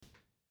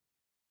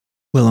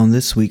Well, on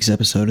this week's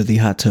episode of the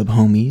Hot Tub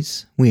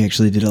Homies, we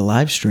actually did a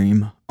live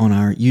stream on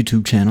our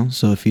YouTube channel.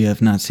 So if you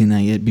have not seen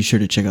that yet, be sure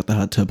to check out the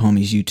Hot Tub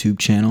Homies YouTube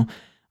channel.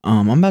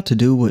 I'm about to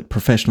do what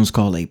professionals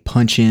call a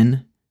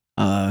punch-in,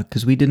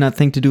 because we did not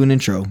think to do an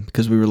intro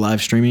because we were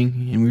live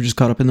streaming and we were just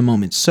caught up in the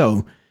moment.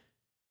 So,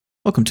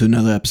 welcome to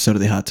another episode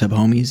of the Hot Tub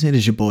Homies. It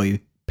is your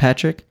boy,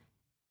 Patrick,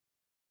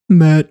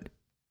 Matt,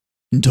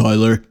 and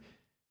Tyler.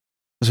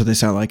 That's what they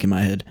sound like in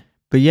my head.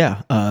 But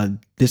yeah,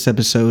 this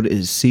episode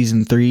is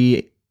Season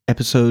 3,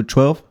 Episode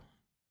 12.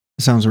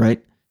 Sounds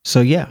right.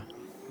 So yeah.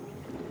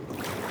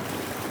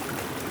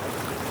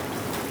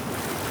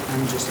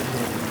 I'm just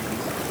ahead.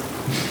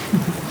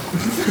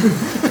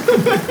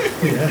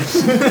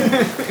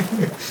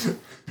 Yes.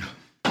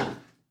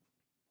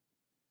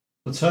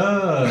 What's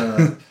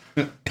up?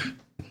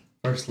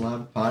 First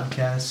live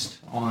podcast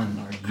on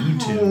our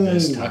YouTube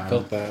this time. I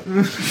felt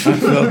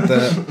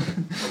that.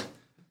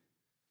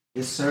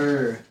 Yes,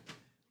 sir.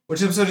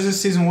 Which episode is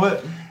this? Season what?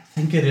 I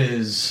think it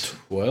is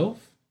 12?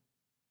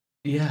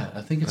 Yeah,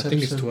 I think it's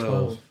episode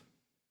 12.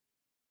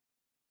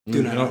 We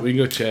can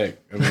go check.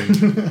 I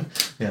mean,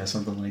 yeah,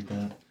 something like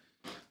that.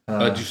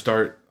 did you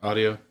start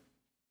audio?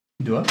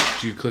 Do what?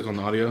 Did you click on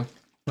the audio?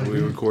 Are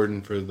we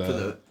recording for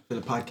the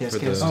podcast?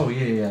 For Oh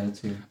yeah, it's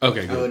here.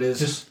 Okay, good. Oh, it is.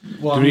 Just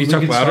Do we need to talk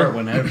can louder? start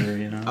whenever,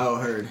 you know. Oh,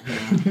 heard.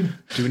 Yeah.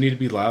 Do we need to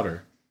be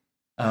louder?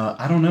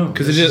 I don't know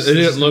Because This it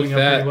is didn't look coming up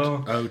that. pretty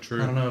well. Oh, I true.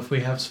 don't know if we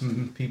have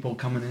some people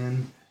coming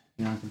in.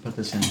 You know, I can put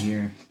this in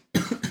here.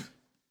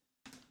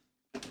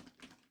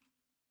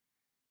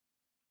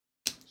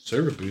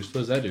 Server boost.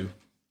 What does that do?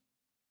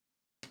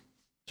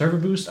 Server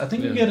boost. I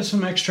think you Yeah. get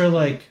some extra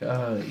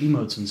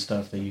emotes and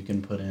stuff that you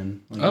can put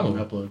in. Like you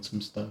can upload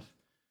some stuff.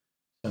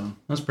 So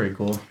that's pretty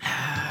cool.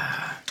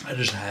 I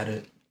just had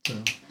it.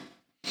 So.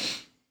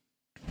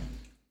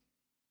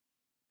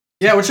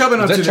 Yeah, what y'all been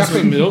Is up to that this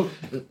chocolate week? milk?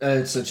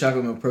 It's a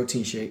chocolate milk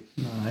protein shake.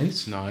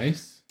 Nice.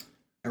 Nice.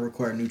 I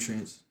require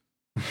nutrients.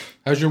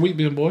 How's your week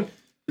been, boy?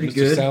 Pretty Mr.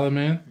 good. Salad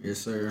Man? Yes,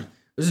 sir.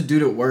 There's a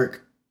dude at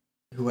work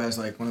who has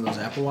like one of those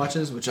Apple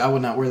Watches, which I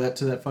would not wear that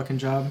to that fucking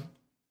job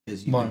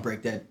because you Why? can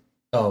break that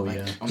Oh like,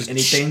 yeah. on Just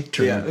anything.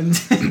 true. Yeah.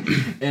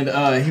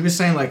 And he was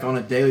saying like on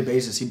a daily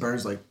basis he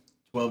burns like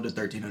 12 to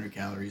 1,300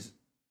 calories.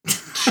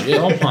 Shit.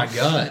 Oh my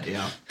god.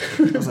 Yeah.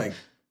 I was like,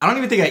 I don't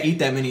even think I eat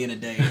that many in a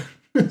day.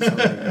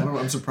 So,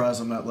 I'm surprised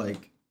I'm not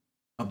like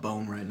a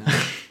bone right now.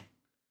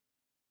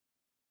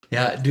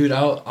 Yeah, dude.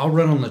 I'll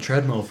run on the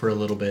treadmill for a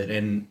little bit,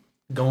 and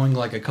going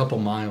like a couple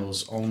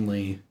miles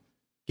only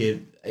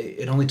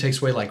it only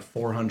takes away like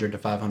 400 to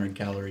 500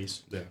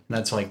 calories. Yeah. And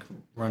that's like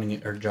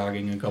running or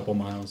jogging a couple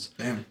miles.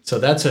 Damn. So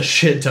that's a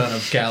shit ton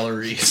of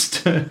calories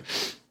to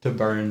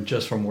burn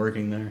just from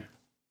working there.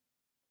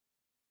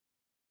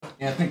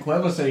 Yeah, I think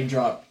Cueva said he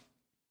dropped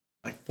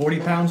like 40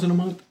 pounds in a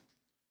month.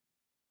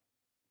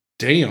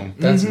 Damn.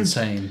 That's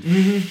insane.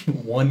 Mm-hmm.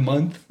 1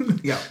 month?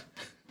 Yeah.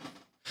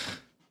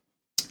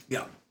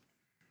 Yeah.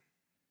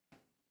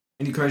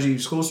 Any crazy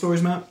school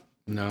stories, Matt?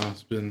 No,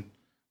 it's been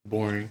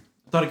boring.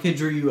 I thought a kid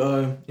drew you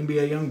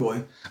NBA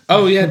Youngboy.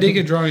 Oh, yeah, I did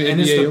get drawing And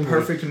NBA it's the Youngboy.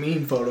 perfect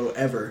meme photo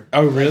ever.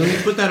 Oh, really? If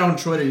you put that on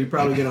Twitter, you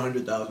probably get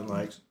 100,000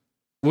 likes.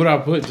 What I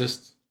put?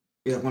 Just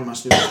Yeah, one of my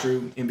students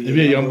drew NBA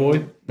NBA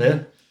Youngboy? Yeah.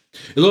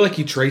 It looked like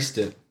he traced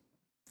it.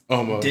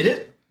 Almost. Did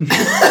it? I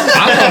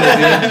thought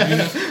it did. You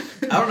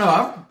know? I don't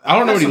know. I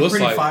don't know what he looks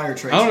pretty like. Fire I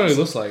don't know what he traces.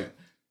 looks like.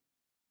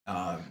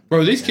 Uh,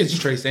 Bro, these kids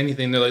trace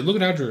anything. They're like, look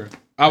at how drew.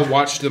 I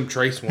watched them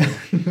trace one.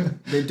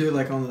 they do it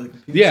like on the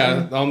computer.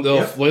 Yeah, screen. they'll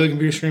Yep. lay the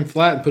computer screen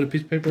flat and put a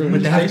piece of paper in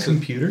But it. they have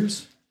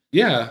computers?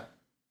 Yeah.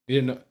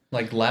 You didn't know?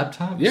 Like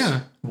laptops?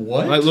 Yeah.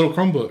 What? Like little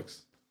Chromebooks.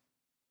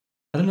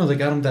 I didn't know they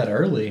got them that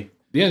early.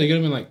 Yeah, they get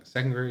them in like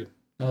second grade.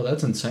 Oh,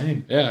 that's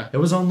insane. Yeah. It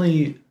was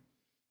only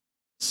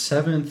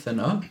 7th and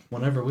up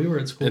whenever we were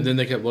at school. And then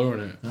they kept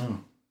lowering it. Oh.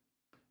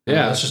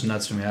 Yeah. That's just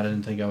nuts to me. I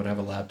didn't think I would have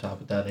a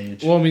laptop at that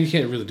age. Well, I mean, you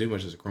can't really do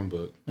much as a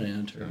Chromebook.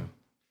 Yeah, true.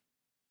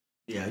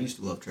 Yeah, I used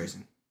to love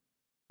tracing.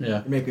 Yeah.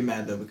 It made me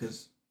mad though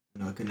because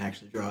I couldn't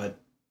actually draw it.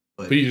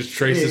 But you just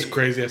trace this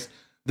crazy ass.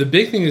 The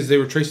big thing is they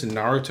were tracing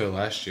Naruto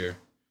last year.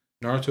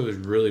 Naruto is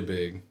really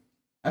big.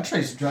 I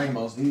traced Dragon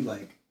Ball Z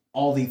like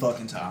all the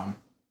fucking time.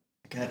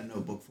 Like, I had a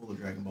notebook full of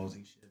Dragon Ball Z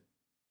shit.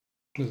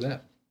 What's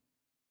that?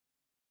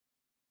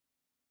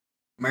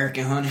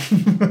 American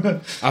Honey.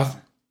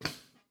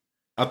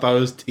 I thought it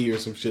was tea or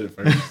some shit at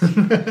first.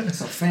 It's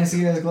a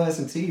fancy ass glass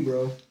of tea,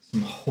 bro.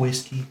 Some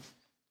whiskey.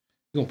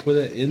 You gonna pour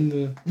that in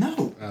the...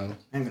 No, Oh.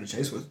 I ain't gonna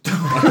chase with.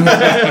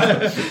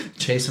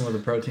 Chasing with a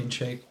protein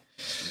shake.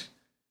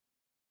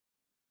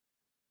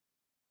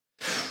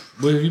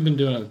 What have you been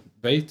doing?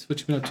 Bates? What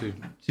you been up to?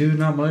 Dude,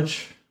 not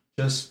much.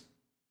 Just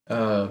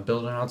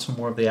building out some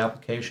more of the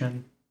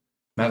application.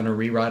 I'm having to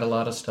rewrite a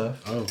lot of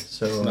stuff. Oh,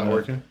 So it's not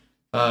working?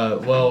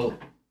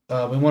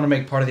 we want to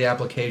make part of the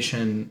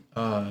application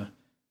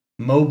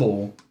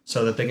mobile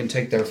so that they can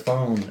take their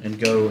phone and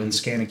go and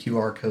scan a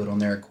QR code on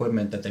their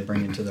equipment that they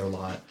bring into their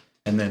lot.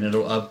 And then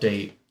it'll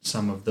update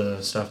some of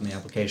the stuff in the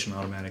application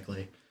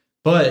automatically.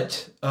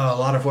 But a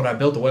lot of what I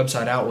built the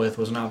website out with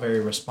was not very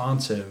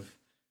responsive.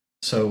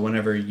 So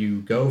whenever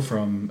you go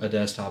from a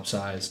desktop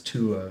size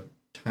to a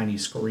tiny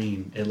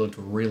screen, it looked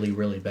really,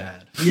 really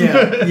bad.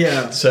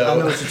 Yeah. So- I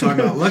know what you're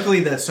talking about. Luckily,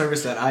 that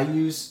service that I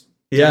use,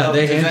 Yeah,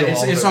 they handle it's,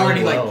 all it's of it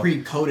already really like well.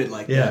 pre-coded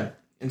like Yeah. that.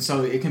 And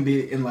so it can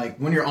be in like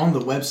when you're on the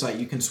website,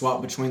 you can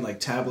swap between like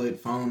tablet,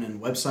 phone,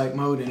 and website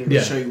mode, and it'll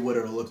Yeah. show you what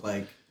it'll look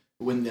like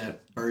when that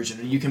version,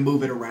 and you can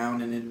move it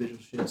around in individual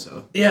shit.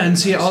 So Yeah, and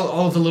see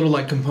all of the little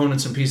like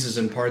components and pieces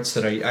and parts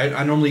that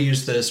I normally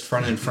use this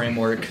front end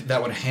framework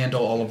that would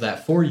handle all of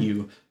that for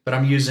you, but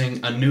I'm using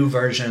a new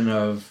version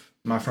of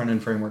my front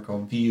end framework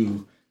called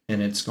Vue,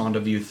 and it's gone to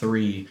Vue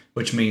 3,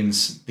 which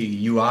means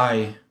the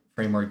UI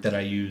framework that I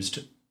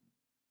used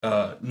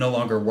no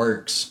longer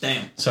works.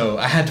 damn. So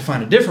I had to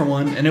find a different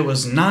one, and it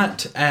was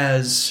not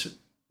as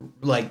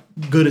like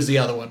good as the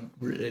other one.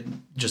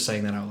 Just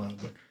saying that out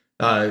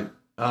loud.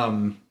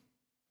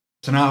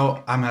 So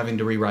now I'm having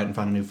to rewrite and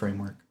find a new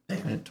framework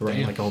to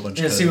write like a whole bunch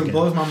Yeah, of code see what again.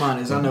 blows my mind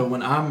is I know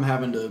when I'm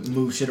having to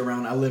move shit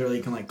around, I literally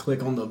can like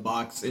click on the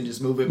box and just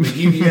move it. But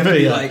you have to be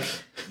Yeah. like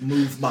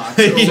move box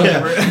or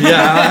whatever.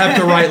 Yeah, I have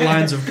to write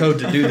lines of code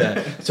to do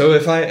that. So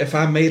if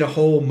I made a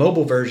whole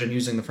mobile version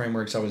using the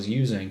frameworks I was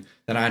using,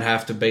 then I'd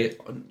have to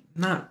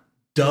not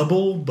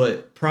double,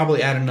 but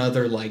probably add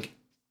another like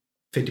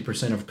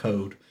 50% of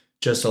code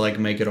just to like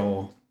make it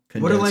all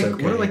What are condense like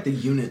okay. what are like the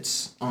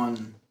units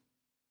on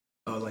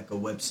like a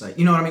website?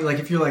 You know what I mean? Like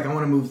if you're like I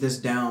want to move this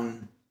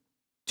down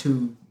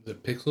to The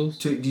pixels?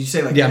 did you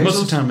say like Yeah, pixels?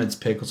 most of the time it's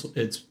pixels.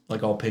 It's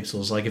like all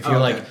pixels. Like if you're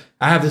okay. like,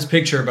 I have this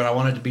picture, but I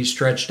want it to be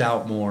stretched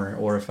out more,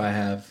 or if I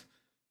have,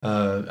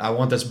 I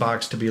want this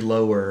box to be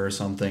lower or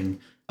something.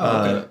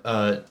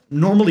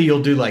 Normally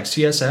you'll do like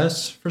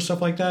CSS for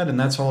stuff like that, and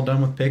that's all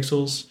done with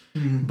pixels.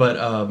 Mhm. But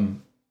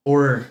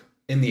or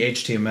in the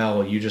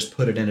HTML, you just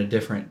put it in a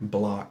different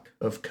block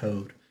of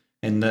code,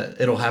 and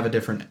it'll have a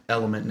different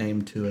element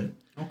name to it.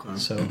 Okay.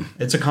 So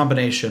it's a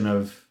combination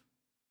of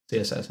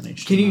CSS and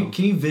HTML.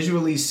 Can you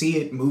visually see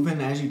it moving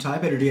as you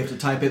type it, or do you have to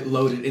type it,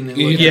 load it, and then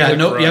You look have at Yeah, it?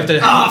 no, you have to.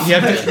 Ah, You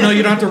have to. No,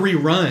 you don't have to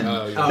rerun.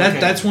 Oh, yeah. Okay.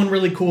 That's one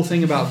really cool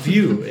thing about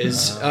Vue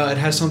is it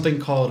has something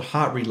called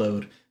hot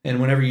reload, and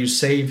whenever you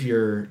save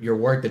your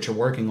work that you're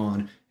working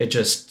on, it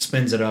just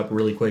spins it up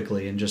really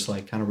quickly and just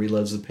like kind of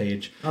reloads the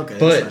page. Okay.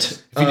 But that's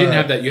nice. If you didn't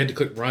have that, you had to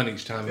click run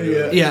each time.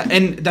 yeah,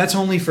 and that's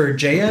only for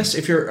JS.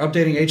 If you're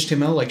updating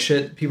HTML, like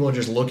shit, people are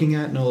just looking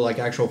at no like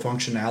actual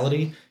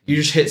functionality. You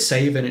just hit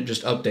save and it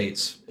just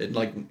updates.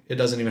 It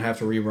doesn't even have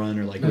to rerun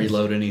or like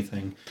reload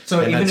anything. So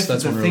and even that's- if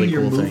that's the one thing really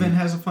you're cool moving thing.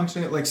 has a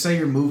function, like say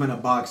you're moving a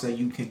box that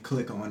you can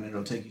click on and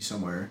it'll take you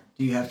somewhere,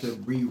 do you have to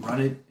rerun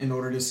it in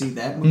order to see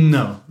that move?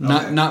 No,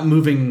 Okay. not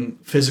moving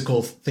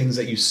physical things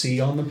that you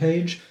see on the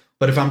page.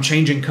 But if I'm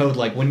changing code,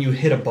 like when you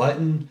hit a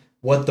button,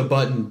 what the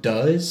button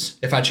does,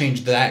 if I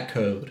change that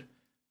code,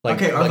 like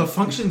Okay, are like, the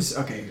functions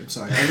okay? I'm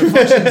sorry. Are the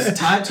functions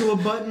tied to a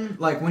button?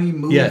 Like when you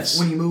move, Yes.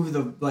 when you move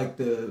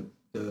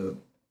the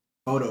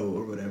photo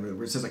or whatever,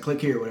 where it says like click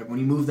here or whatever. When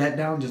you move that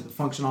down, does the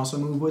function also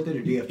move with it,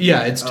 or do you have to?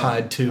 yeah, it's Oh,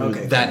 tied to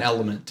okay, that cool.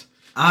 element.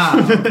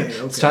 Okay.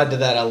 It's tied to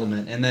that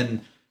element, and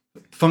then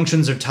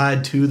functions are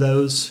tied to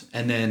those,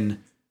 and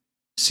then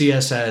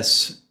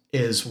CSS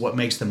is what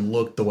makes them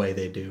look the way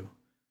they do.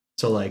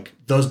 So like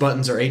those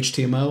buttons are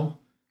HTML,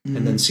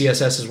 and then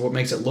CSS is what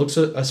makes it look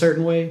a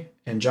certain way,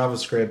 and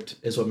JavaScript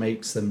is what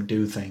makes them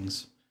do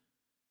things.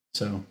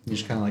 So you're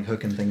just kind of like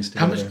hooking things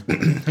How together.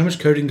 much how much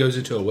coding goes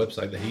into a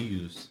website that he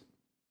used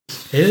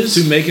His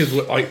to make his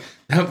like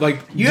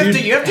You have to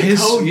his-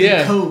 code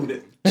yeah. the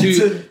code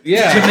to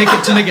yeah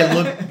to make it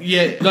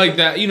look like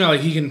that, you know,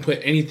 like he can put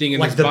anything in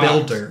Like his the box.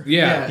 builder.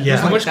 Yeah. Yeah.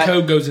 How Like much that-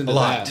 code goes into a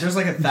lot. that? There's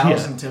like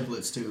 1,000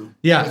 templates too.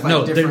 Yeah, With, like, no,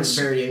 different there's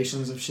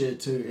variations of shit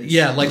too. It's,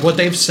 yeah, like what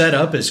they've set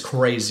up is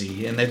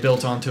crazy, and they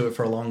built onto it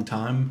for a long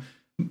time,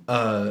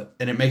 and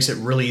it makes it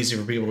really easy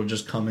for people to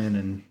just come in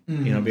and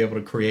you know be able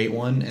to create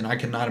one. And I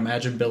cannot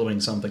imagine building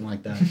something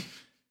like that.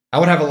 I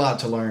would have a lot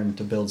to learn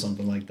to build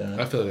something like I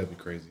that. feel like that'd be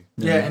crazy.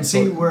 Yeah, and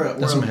see where a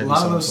that's some heavy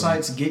lot of those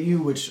software. sites get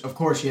you, which of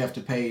course you have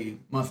to pay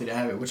monthly to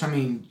have it. Which I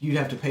mean, you'd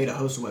have to pay to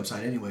host a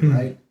website anyway,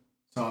 right?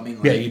 So I mean,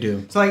 like, Yeah, you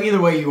do. So like either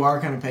way, you are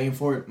kind of paying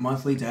for it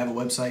monthly to have a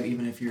website,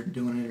 even if you're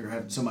doing it or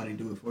having somebody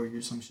do it for you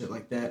or some shit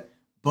like that.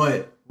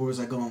 But where was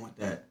I going with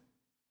that?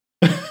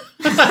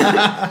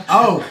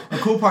 Oh, a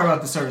cool part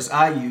about the service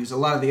I use, a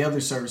lot of the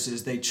other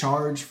services, they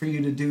charge for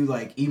you to do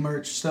like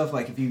e-merch stuff.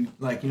 Like if you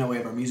like, you know, we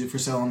have our music for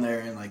sale on there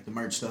and like the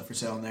merch stuff for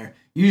sale on there.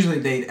 Usually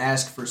they'd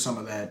ask for some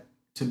of that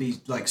to be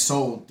like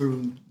sold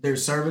through their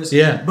service.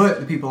 Yeah. But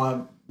the people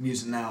I'm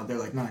using now, they're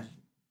like, no,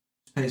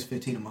 just pay us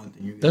 $15 a month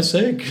and you're good. That's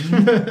sick.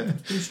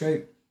 It's pretty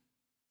straight.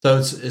 So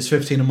it's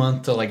 $15 a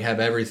month to like have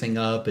everything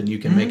up, and you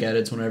can make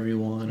edits whenever you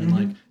want, and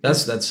like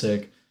that's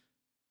sick.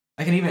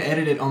 I can even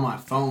edit it on my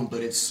phone, but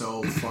it's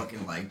so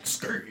fucking like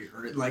scary.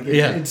 Like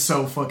Yeah. it's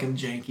so fucking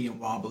janky and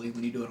wobbly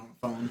when you do it on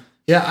the phone.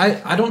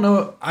 Yeah, I don't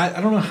know.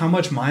 I don't know how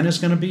much mine is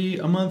going to be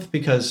a month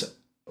because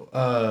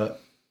I'm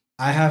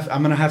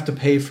going to have to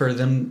pay for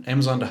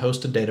Amazon to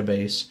host a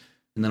database,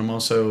 and then I'm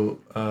also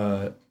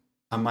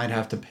I might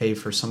have to pay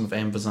for some of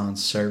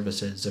Amazon's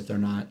services if they're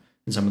not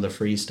in some of the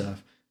free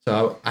stuff.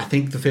 So I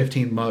think the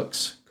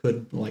 $15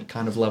 could like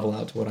kind of level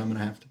out to what I'm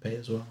gonna have to pay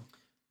as well.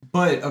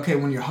 But okay,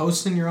 when you're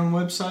hosting your own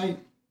website,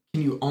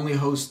 can you only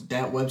host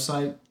that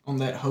website on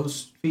that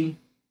host fee,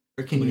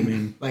 or can What do you you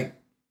mean?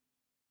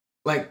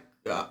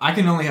 I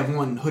can only have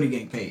one Hoodie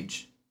Gang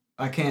page.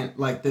 I can't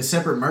like the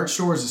separate merch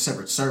store is a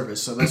separate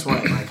service, so that's why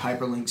it like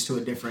hyperlinks to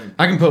a different.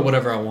 I can put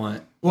whatever I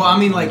want. Well, I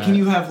mean, on like, that. can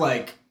you have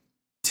like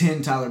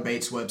 10 Tyler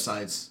Bates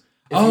websites?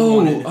 if you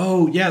wanted?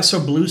 Oh, yeah. So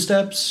Blue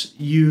Steps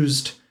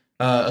used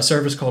a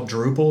service called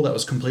Drupal that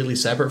was completely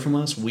separate from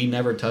us. We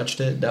never touched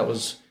it. That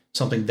was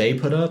something they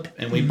put up,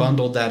 and we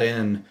bundled that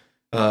in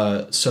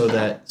so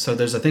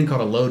there's a thing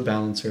called a load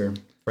balancer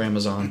for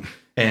Amazon.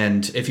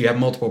 And if you have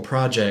multiple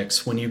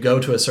projects, when you go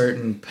to a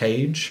certain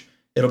page,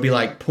 it'll be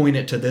like, point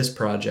it to this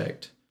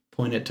project,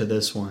 point it to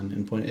this one,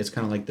 and point. It's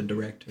kind of like the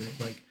directory,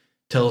 like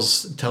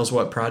tells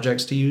what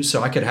projects to use.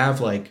 So I could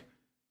have like,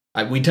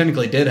 we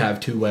technically did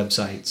have 2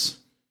 websites.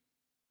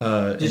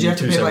 Did you have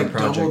to pay like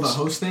double the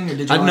hosting, or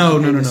did you?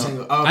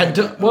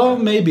 No. Well,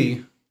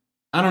 Maybe.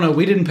 I don't know.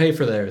 We didn't pay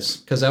for theirs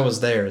because that was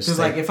theirs. because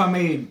like if I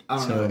made, I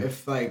don't So- know,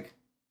 if like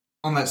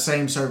on that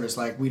same service,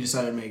 like we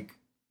decided to make,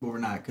 well, we're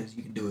not because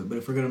you can do it, but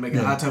if we're gonna make a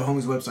Yeah. Hot Tub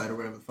Homies website or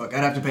whatever the fuck,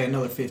 I'd have to pay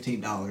another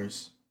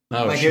 $15.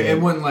 Oh, like shit. it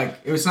wouldn't like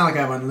it's not like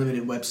I have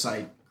unlimited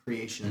website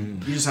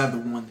creation. You just have the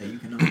one that you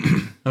can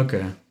own.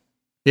 Okay.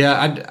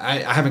 Yeah, I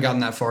haven't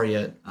gotten that far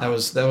yet. That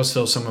was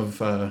still some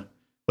of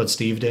what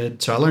Steve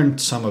did. So I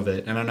learned some of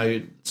it, and I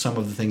know some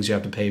of the things you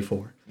have to pay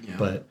for. Yeah.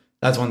 But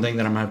that's one thing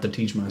that I'm gonna have to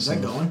teach Is myself.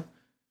 that going?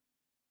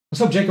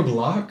 What's up, Jacob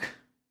Locke?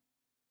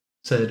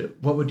 Said,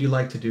 what would you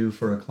like to do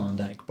for a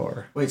Klondike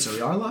bar? Wait, so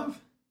we are live?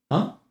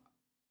 Huh?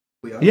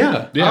 We are.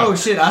 Yeah. Yeah. Oh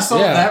shit! I saw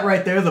Yeah. that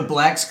right there, the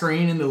black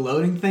screen and the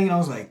loading thing. And I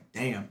was like,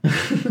 damn.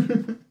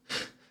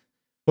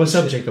 What's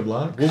up, Jacob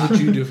Locke? What would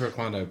you do for a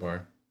Klondike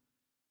bar?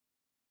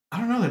 I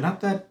don't know. They're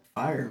not that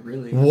fire,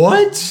 really.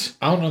 What?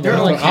 I don't know. They're I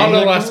like don't know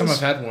the candy last time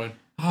apples? I've had one.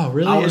 Oh,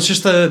 really? I was- It's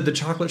just the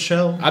chocolate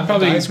shell. I'd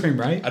probably- with the ice cream,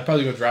 right? I'd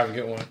probably go drive and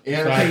get one.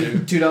 Yeah, That's I what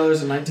I'd paid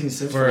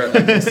 $2.19 For- for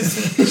it.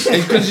 It's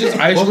because just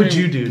ice What would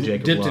cream you do,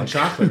 Jacob dipped in Locke?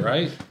 chocolate,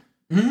 right?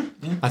 Yeah.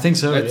 I think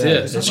so. That's yeah.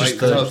 it. It's Like, just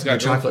that's all the it's got going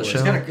chocolate for it.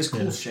 shell. It's got a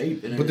cool Yeah.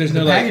 shape. And But there's the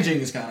no, like- packaging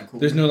is kind of cool.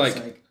 there's no, It's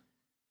like-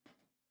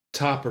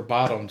 Top or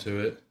bottom to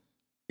it.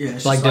 yeah,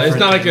 it's like just different It's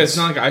not like things. it's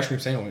not like an ice cream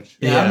sandwich.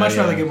 yeah, Yeah, I'd much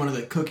rather yeah. get one of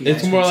the cookie.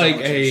 It's ice more cream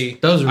like sandwiches.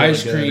 Those are really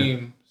ice good.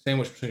 cream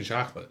sandwich between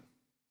chocolate.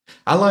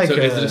 I like. So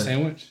is it a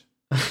sandwich?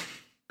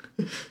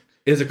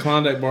 Is a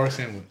Klondike bar a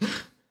sandwich?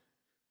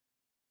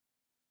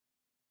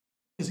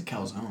 It's a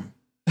calzone.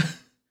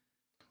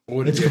 Or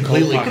would It's be a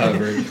completely cold pocket?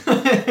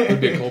 covered. It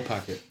would be a cold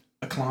pocket.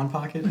 A Klon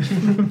pocket.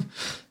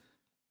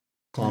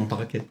 Clown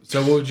pocket.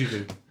 So what would you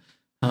do?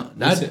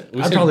 I'd said-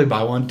 probably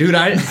buy one, dude.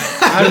 I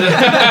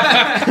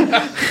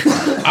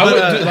would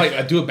But, do, like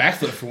I'd do a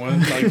backflip for one.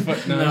 Like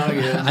fuck no.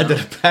 yeah. I did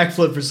a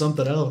backflip for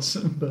something else,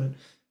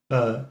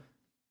 but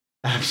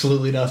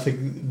absolutely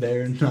nothing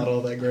there. Not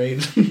all that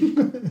great.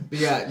 But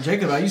yeah,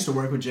 Jacob. I used to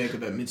work with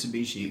Jacob at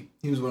Mitsubishi.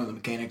 He was one of the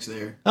mechanics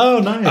there. Oh,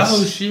 nice.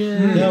 Oh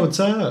shit. Yeah, what's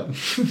up?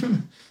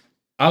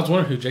 I was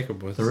wondering who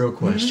Jacob was. The real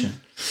question.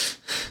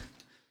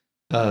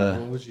 What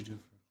would you do?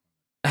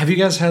 Have you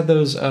guys had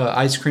those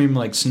ice cream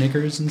like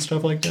Snickers and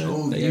stuff like that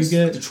Oh, that yes,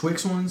 you the get?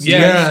 Twix ones. Yeah,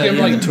 Yeah, you just get them,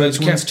 yeah, like the Twix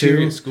the ones, cafeteria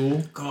too. at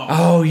school.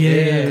 Oh yeah.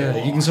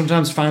 Yeah. You can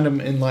sometimes find them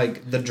in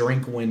like the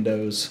drink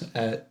windows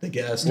at the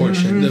gas Or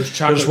station. those They'll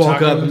chocolate just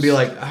walk up and tacos. be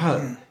like,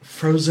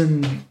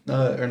 frozen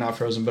or not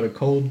frozen, but a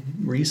cold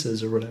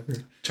Reese's or whatever.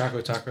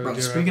 chocolate taco. Bro, do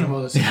you speaking have of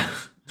all this,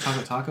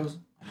 chocolate tacos.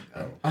 Oh my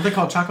god, aren't they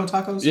called Choco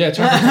Tacos? yeah,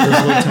 chocolate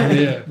Those little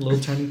tiny, Yeah. little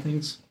tiny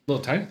things.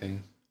 little tiny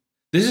things.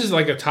 This is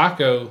like a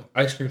taco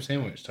ice cream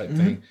sandwich type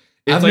thing.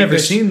 It's I've like never the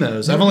seen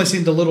those. I've only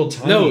seen the little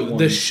tiny No, ones.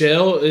 the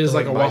shell is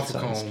They're like a like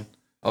waffle bite-sized. cone,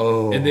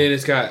 Oh, and then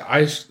it's got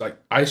ice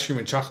cream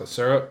and chocolate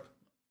syrup,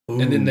 and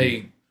then Ooh.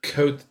 they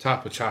coat the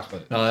top with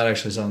chocolate. Oh, that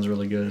actually sounds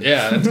really good.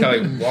 Yeah, it's got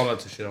like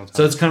walnuts and shit on top.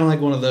 So it's kind of like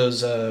one of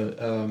those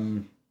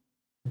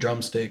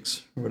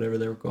drumsticks or whatever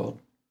they were called.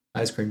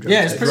 Ice cream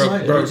drumsticks. Yeah, it's pretty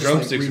much- bro, it's just, like,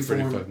 drumsticks are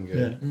pretty reformed. fucking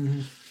good. Yeah.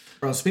 Mm-hmm.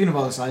 Bro, speaking of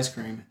all this ice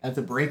cream, at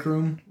the break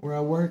room where I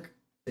work,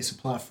 they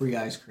supply free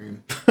ice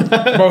cream.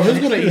 Bro, who's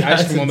gonna eat ice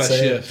That's cream on that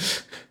insane.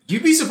 shift?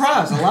 You'd be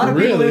surprised. A lot of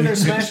people Really? in there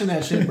smashing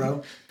that shit,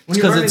 bro. When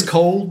Because it's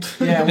cold.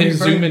 Yeah, when They you're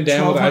burning zooming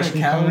down with 1,200 ice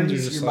cream cones, calories, you're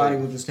just your like-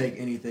 body will just take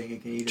anything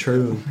it can eat.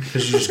 True.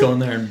 Because you just go in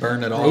there and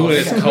burn it Ooh, off. and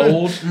it's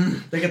cold.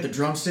 They got the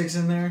drumsticks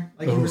in there,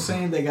 like you Ooh. were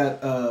saying. They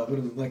got what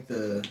are like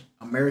the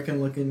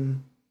American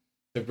looking,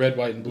 The red,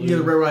 white, and blue. yeah,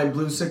 the red, white, and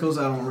blue sickles.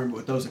 I don't remember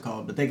what those are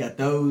called, but they got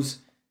those.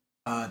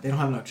 They don't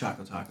have enough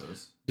chocolate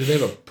tacos. Do they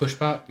have a push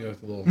pop? You know,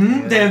 with the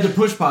little. They have the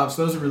push pops.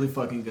 Those are really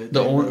fucking good.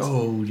 The They- orange.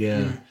 Oh,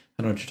 yeah.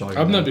 I know what you're talking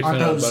I'm not a about. big Aren't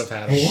fan of it, those but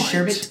I've had them.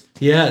 sherbet?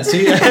 Yeah,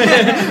 see?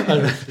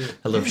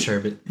 I love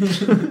sherbet.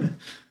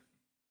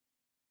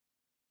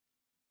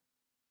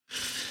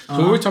 So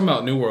we were talking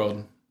about New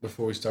World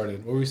before we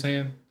started. What were we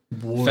saying?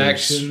 Wars.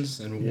 Factions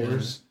and Yeah.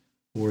 wars.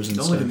 Wars and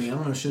Don't stuff. look at me. I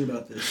don't know shit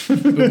about this.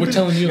 But we're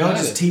telling you Y'all about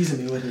just it.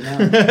 teasing me with it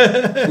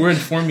now. We're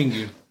informing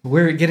you.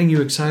 We're getting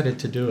you excited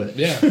to do it.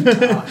 Yeah.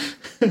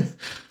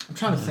 I'm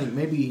trying to think.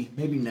 Maybe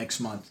next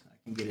month I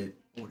can get it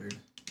ordered.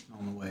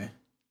 on the way.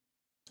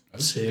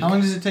 Sick. How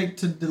long does it take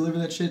to deliver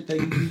that shit that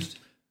you used?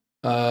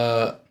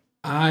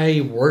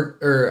 I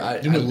work or I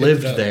You went and picked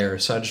lived it up. there,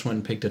 so I just went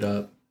and picked it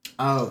up.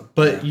 Oh,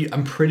 But yeah.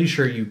 I'm pretty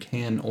sure you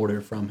can order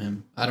from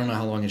him. I don't know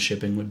how long his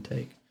shipping would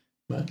take,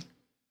 but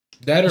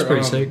That it's or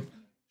pretty sick.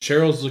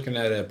 Cheryl's looking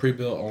at a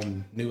pre-built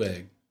on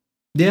Newegg.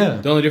 Yeah,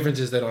 The only difference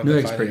is they don't have the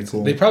Newegg's pretty financing.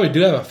 cool. They probably do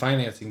have a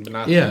financing, but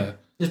not Yeah.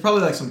 It's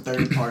probably like some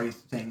third party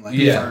thing, like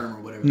Yeah. a firm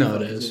or whatever. No,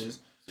 the it fuck is.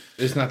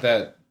 it's not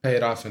that pay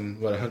it off in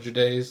 100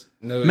 days.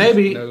 No,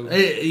 maybe no.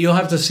 you'll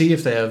have to see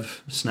if they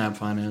have Snap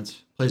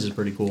Finance. Place is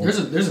pretty cool.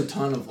 There's a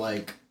ton of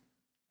like,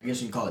 I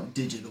guess you can call it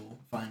digital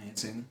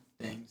financing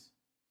things.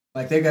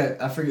 Like they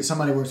got, I forget,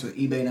 somebody works with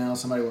eBay now.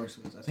 Somebody works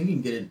with, I think you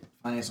can get it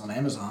financed on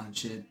Amazon and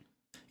shit.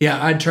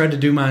 Yeah, I tried to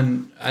do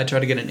mine. I tried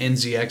to get an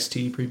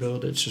NZXT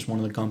pre-built. It's just one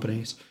of the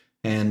companies.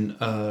 And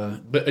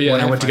But yeah, when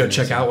they I went to go have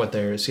check financing. out what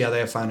theirs, yeah, they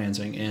have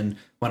financing. And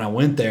when I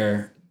went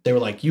there, they were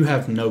like, "You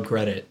have no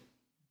credit,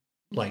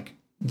 like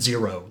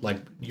zero. Like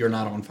you're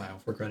not on file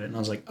for credit." And I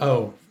was like,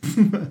 "Oh,"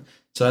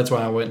 so that's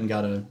why I went and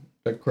got a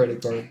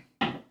credit card.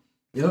 Yep.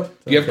 So You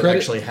I have could credit?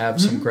 actually have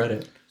some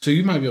credit. So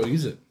you might be able to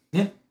use it.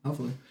 Yeah,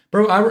 hopefully.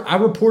 Bro, I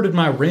reported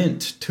my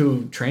rent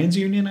to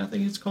TransUnion, I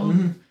think it's called,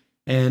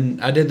 and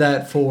I did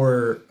that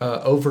for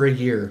over a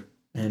year,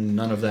 and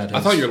none of that. I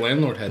thought your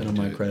landlord had been to on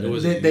do my it. credit. It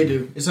was They, you. they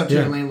do. It's up to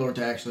Yeah. your landlord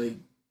to actually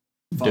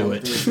Do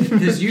it.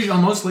 Because usually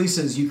on most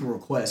leases you can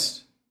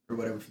request or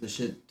whatever for the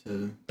shit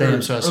to Damn,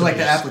 or, so I or should like the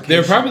just- application.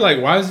 They're probably like,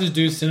 why is this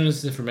dude sending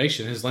us this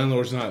information? His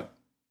landlord's not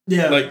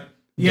yeah like.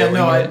 yeah no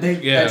billing I, it.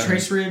 they Yeah. at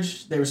Trace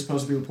Ridge they were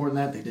supposed to be reporting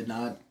that they did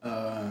not.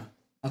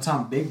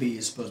 Tom Bigby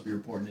is supposed to be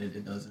reporting it.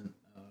 It doesn't.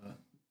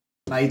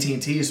 My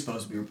AT&T is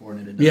supposed to be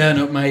reporting it. It doesn't. Yeah,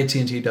 no, my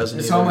AT&T doesn't.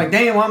 And so I'm either. like,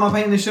 damn, why am I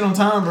paying this shit on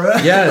time, bro?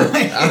 Yeah,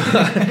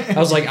 I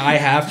was like, I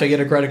have to get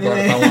a credit card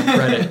if I want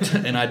credit,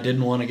 and I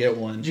didn't want to get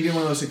one. Did you get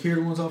one of those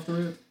secured ones off the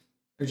rip?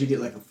 Or did you get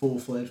like a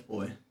full-fledged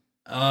boy?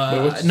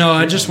 what's No, I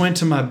secured just one? went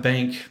to my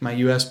bank, my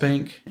U.S.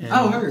 bank, and,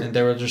 Oh, heard. and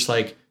they were just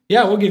like,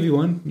 "Yeah, we'll give you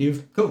one.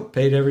 You've Cool.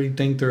 paid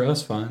everything through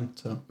us, fine."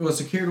 So Well, a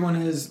secured one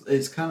is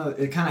it kind of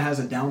has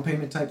a down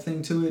payment type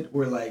thing to it,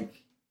 where like,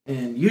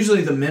 and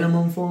usually the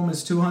minimum for them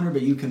is $200,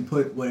 but you can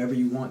put whatever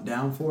you want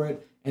down for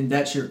it, and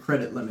that's your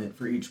credit limit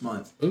for each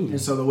month. Ooh.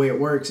 And so the way it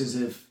works is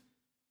if,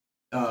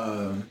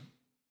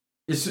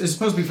 it's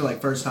supposed to be for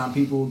like first time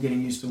people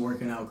getting used to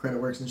working out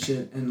credit works and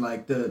shit, and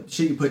like the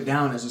shit you put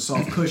down is a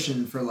soft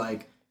cushion for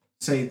like,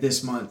 say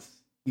this month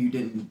you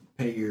didn't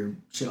pay your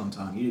shit on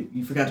time,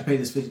 you forgot to pay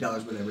this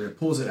 $50, whatever. It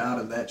pulls it out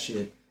of that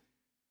shit.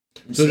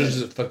 So Instead-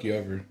 does it fuck you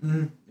over?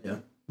 yeah.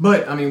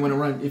 But I mean,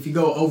 if you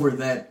go over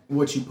that,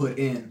 what you put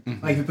in,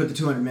 Mhm. like if you put the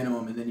 200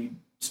 minimum and then you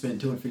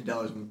spend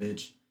 $250 on the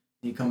bitch,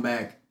 and you come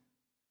back,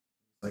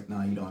 like,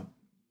 nah, you don't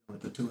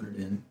put the 200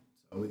 in,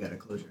 so we got to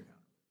close your account.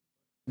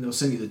 And they'll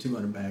send you the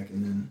 200 back,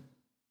 and then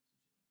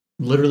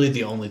literally,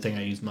 the only thing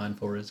I use mine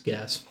for is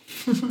gas.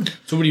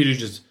 So what do you do?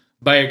 Just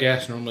buy your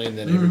gas normally, and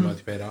then every month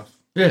you pay it off.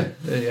 Yeah,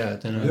 yeah.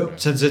 Then, Yep.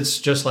 since it's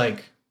just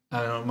like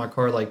I don't know, my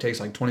car like takes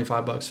like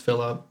 $25 to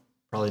fill up.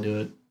 Probably do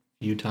it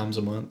a few times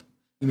a month.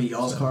 you mean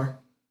y'all's car?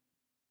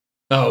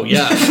 Oh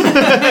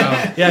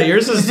yeah, yeah.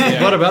 Yours is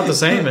Yeah. what about the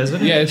same, isn't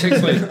it? Yeah, it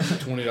takes like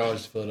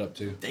 $20 to fill it up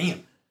too.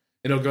 Damn.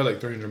 It'll go like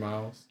 300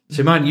 miles.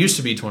 See, mine used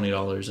to be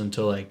 $20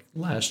 until like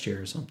last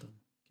year or something.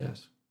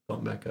 Yes,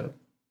 going back up.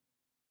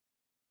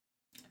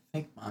 I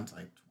think mine's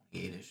like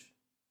 28-ish.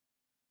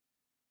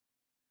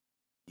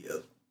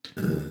 Yep.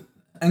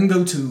 I can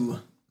go to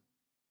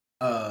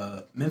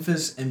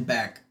Memphis and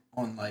back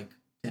on like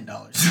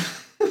 $10.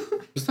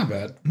 It's not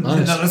bad.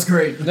 Nice. No, that's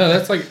great. No,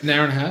 that's like an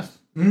hour and a half.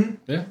 Mm-hmm.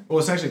 Yeah. Well,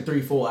 it's actually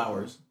 3 full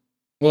hours.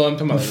 Well, I'm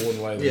talking about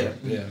one way. Though. Yeah.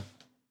 Yeah.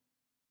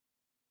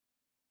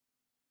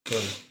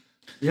 So,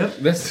 Yep.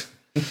 that's.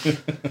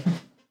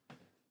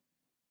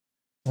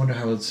 Wonder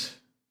how it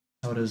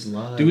is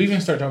live. Did we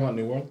even start talking about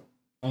New World?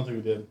 I don't think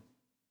we did.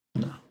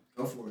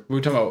 Go for it. We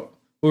were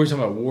talking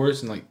about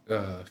wars and like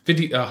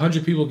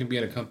 100 people can be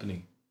in a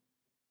company.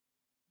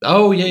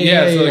 Oh yeah, Yeah,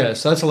 yeah. so, Yeah. like-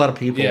 So that's a lot of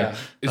people. Yeah.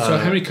 And so Uh,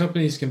 how many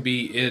companies can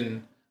be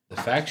in the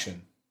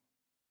faction?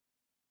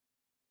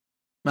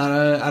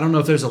 I don't know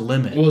if there's a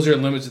limit. Well, is there a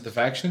limit to the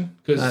faction?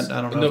 Because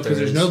I don't know No, if because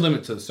there there's no is.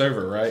 limit to the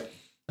server, right?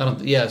 I don't.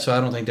 Yeah, so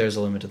I don't think there's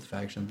a limit to the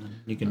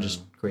faction. You can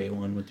just create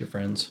one with your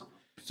friends.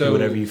 So Do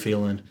whatever you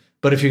feel in.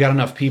 But if you got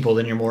enough people,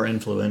 then you're more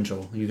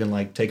influential. You can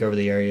like take over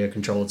the area,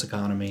 control its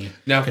economy,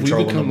 now, if we control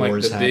when the become like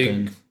wars the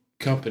happen. big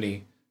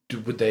company,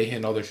 would they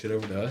hand all their shit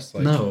over to us?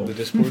 Like No. the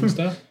Discord and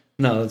stuff?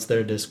 No, that's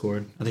their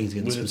Discord. I think he's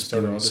getting Would some it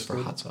start on students for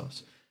Discord? hot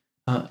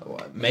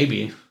sauce.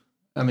 Maybe.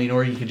 I mean,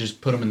 or you could just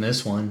put them in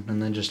this one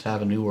and then just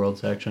have a New World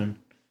section.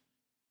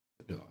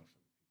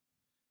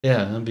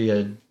 Yeah, that'd be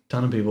a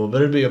ton of people,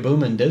 but it'd be a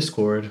booming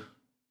Discord.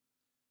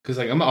 Because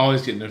like I'm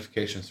always getting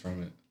notifications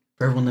from it.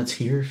 For everyone that's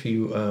here, if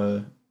you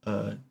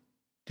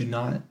do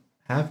not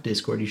have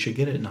Discord, you should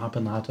get it and hop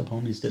in the Hot Tub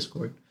Homies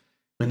Discord.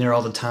 We're in there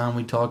all the time.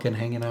 We talking,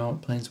 hanging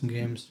out, playing some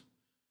games.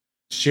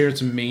 Shared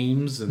some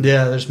memes and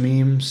Yeah, there's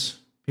memes.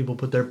 People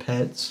put their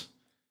pets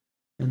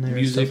in there,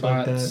 music stuff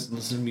like bots, that.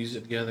 listen to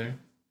music together.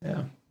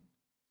 Yeah,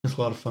 it's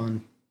a lot of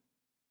fun.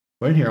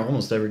 We're in here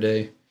almost every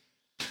day.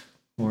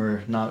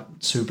 We're not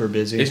super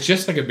busy. It's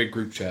just like a big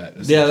group chat.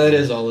 Yeah, that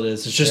is all it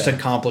is. It's just Yeah. a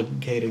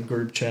complicated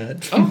group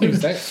chat. I don't think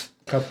it's that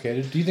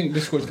complicated. Do you think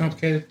Discord's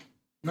complicated?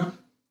 No.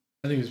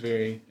 I think it's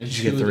very. Did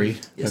you get 3?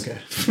 Yes. Okay.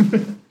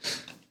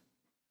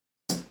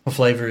 What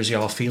flavors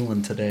y'all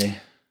feeling today?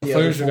 What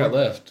flavors we got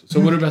left? So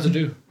what are we about to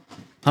do?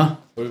 Huh?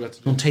 What are we about to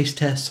do? Gonna taste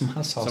test some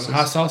hot sauces. Some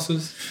hot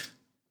sauces.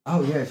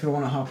 Oh yeah, if you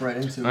want to hop right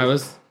into All it.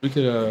 right, we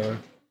could.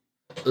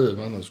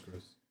 My nose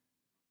gross.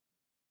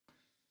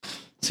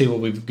 See what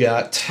we've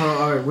got. Oh,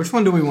 all right, which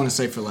one do we want to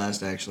say for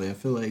last? Actually, I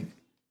feel like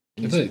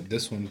I feel like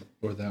this one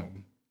or that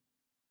one.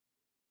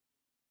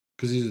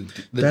 Because these are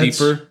the That's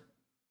deeper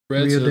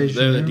reds. Rio So de they're the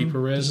Janeiro. deeper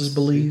reds. This is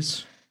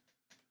Belize.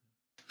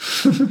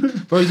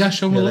 Bro, you gotta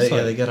show me what it looks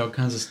like. they got all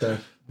kinds of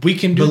stuff. We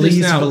can do Belize,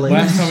 this now. Belize.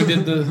 Last time we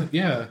did the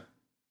I I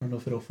don't know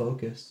if it'll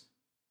focus.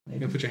 You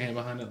can put your hand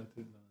behind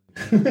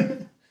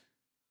it.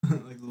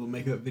 like little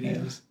makeup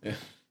videos.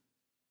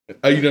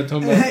 Oh, you done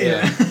talking about?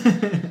 Yeah.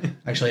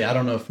 Actually, I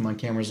don't know if my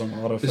camera's on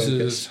autofocus. This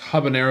is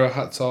habanero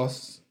hot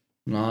sauce.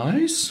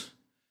 Nice.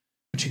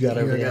 What you got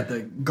over I there? got the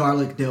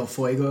garlic del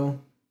fuego.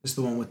 It's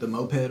the one with the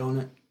moped on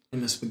it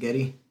and the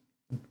spaghetti.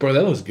 Bro,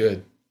 that looks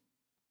good.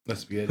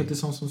 That's spaghetti. Put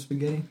this on some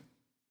spaghetti.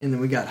 And then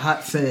we got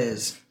hot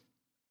fez.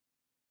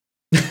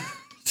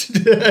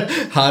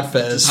 Hot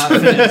Fez. Hot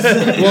Fez.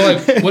 Well,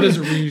 like, what is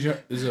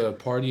it? Is a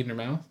party in your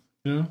mouth?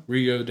 You know,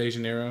 Rio de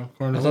Janeiro I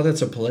Carnival. thought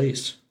that's a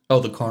place. Oh,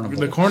 the carnival.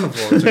 The carnival.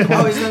 It's a Oh,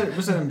 carnival.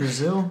 was that in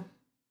Brazil?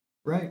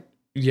 Right.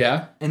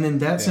 Yeah. And then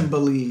that's in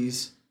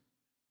Belize,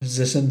 Is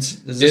this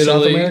South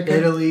Italy. America?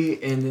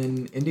 Italy, and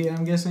then India,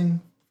 I'm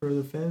guessing, for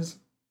the fez.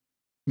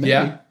 Maybe.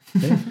 Yeah.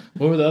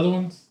 What were the other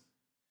ones?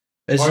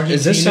 Is this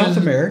Argentina? South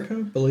America?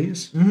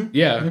 Belize? Mm-hmm.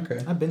 Yeah.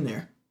 Okay. I've been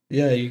there.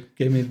 Yeah, you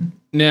gave me.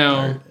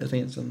 Now, I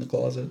think it's in the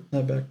closet.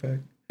 That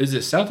backpack. is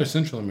it South or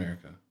Central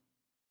America?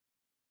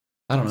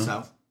 I don't know.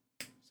 South.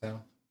 South.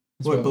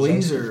 That's What, I was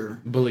Belize asking.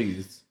 or?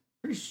 Belize.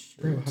 Pretty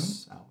sure Bro,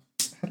 it's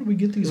south. How do we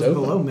get It these was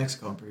open? below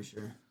Mexico, I'm pretty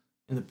sure.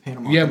 In the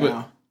Panama Yeah, but-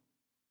 Canal.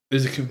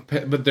 Is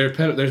it but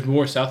there's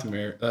more South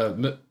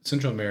America,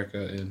 Central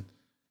America, in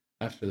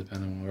after the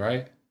Panama,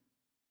 right?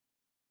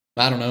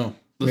 I don't know.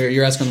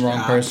 You're asking the wrong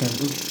Ah, person.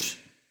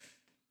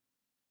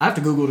 I have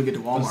to Google to get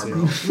to Walmart,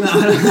 bro.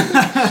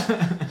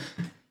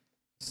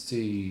 Let's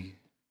see.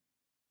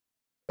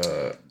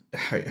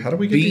 How do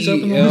we get these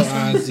open?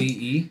 Belize.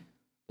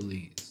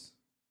 Belize.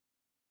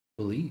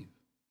 Believe.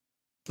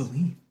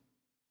 Believe.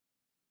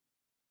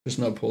 There's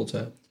no pull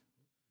tab.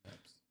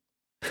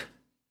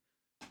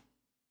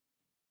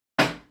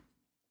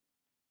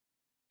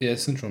 Yeah,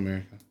 it's Central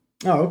America.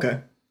 Oh, okay.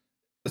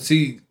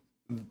 See,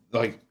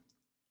 like,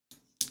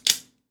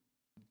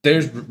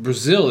 there's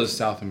Brazil is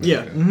South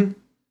Yeah. America.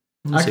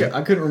 Mm-hmm.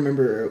 I couldn't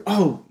remember.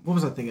 Oh, what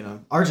was I thinking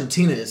of?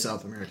 Argentina is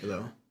South America,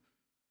 though.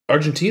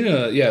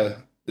 Argentina, yeah,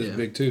 is Yeah.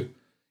 big too.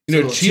 It's a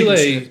You know, little chicken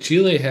Chile. shit.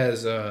 Chile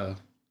has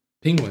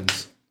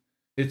penguins.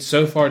 It's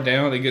so far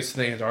down it gets to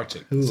the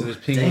Antarctic. Ooh, so there's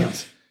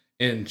penguins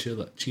in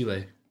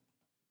Chile.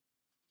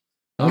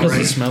 How does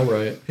Alright. it smell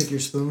right? Pick your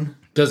spoon.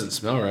 Doesn't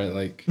smell right.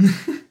 Like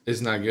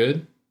it's not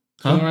good.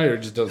 Huh? Smell right or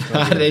just doesn't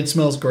smell good? It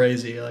smells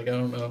crazy. Like I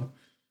don't know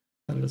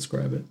how to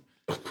describe it.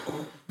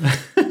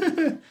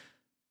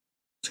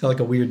 It's got like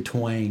a weird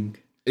twang.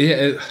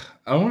 Yeah,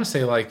 I want to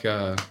say like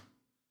nail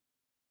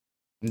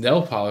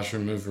polish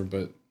remover,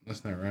 but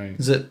that's not right.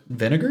 Is it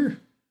vinegar?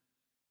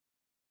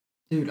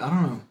 Dude, I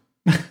don't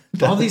know.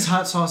 All these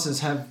hot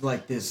sauces have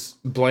like this,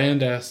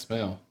 Bland ass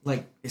smell.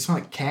 like, they smell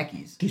like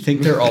khakis. Do you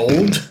think they're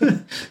old?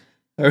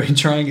 Are we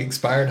trying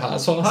expired hot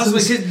sauces? Possibly,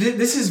 'cause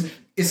this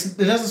is,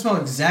 it doesn't smell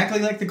exactly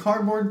like the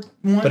cardboard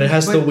one. But it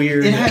has the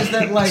weird- It has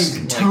that, like,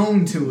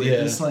 tone to it. Yeah.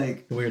 It's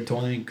like, The weird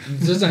twang.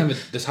 This doesn't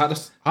have this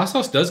hot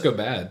sauce does go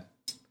bad,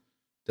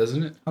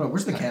 doesn't it? hold on,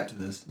 where's the cap to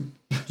this?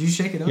 Did you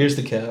shake it up? Here's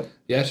the cap.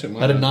 Yeah, I should.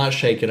 I did not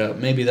shake it up.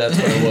 Maybe that's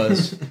what it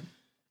was.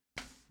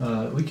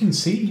 We can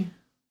see.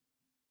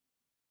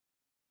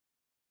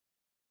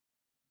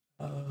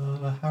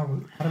 How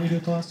did we do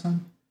it the last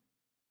time?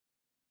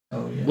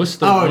 Oh yeah. What's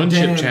the Oh, one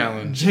damn. chip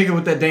challenge? Jacob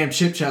with that damn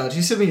chip challenge.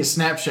 He sent me a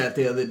Snapchat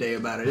the other day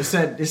about it. It's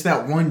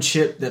that one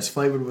chip that's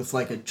flavored with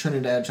like a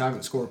Trinidad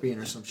chocolate scorpion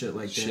or some shit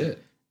like that.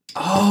 Shit,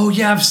 Oh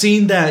yeah, I've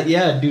seen that.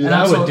 Yeah, dude, And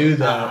I also- would do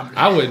that.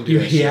 I wouldn't do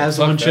that. He shit. has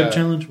Fuck one chip that.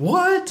 challenge.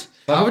 What?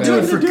 I would do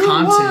it for Do it,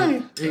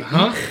 content.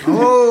 Huh?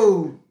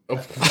 Oh.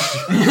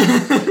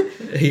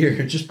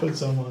 Here, just put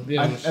some on.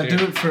 Yeah, I shit.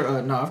 do it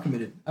for no, I've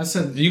committed. I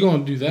said You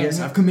gonna do that? yes,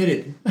 I've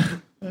committed.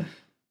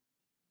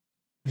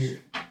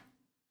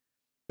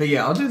 But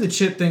yeah, I'll do the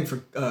chip thing for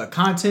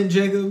content,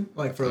 Jacob,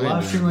 like for a I ain't live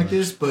doing stream that. like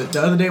this. But the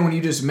other day when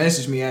you just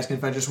messaged me asking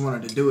if I just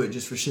wanted to do it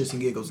just for shits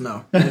and giggles,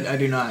 no, I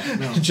do not.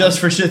 No. Just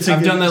for shits and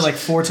I've done that giggles. like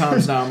 4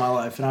 times now in my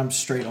life, and I'm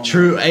straight on.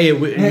 True. Hey,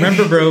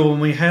 remember, bro, when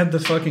we had the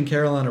fucking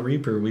Carolina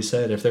Reaper, we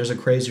said if there's a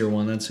crazier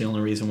one, that's the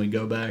only reason we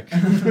go back.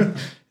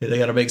 They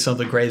got to make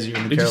something crazier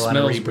than the It just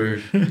Carolina smells Reaper.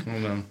 weird. I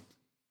don't know,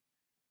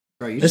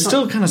 Bro, you It just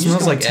still don't- kind of you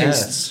just smells like don't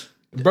taste- ass.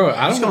 bro.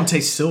 I It's don't. gonna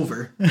taste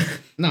silver.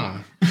 Nah.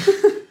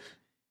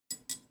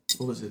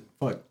 What was it?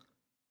 Fuck.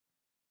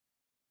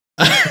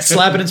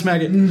 Slap it and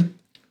smack it.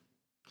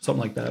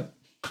 Something like that.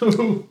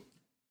 Ooh,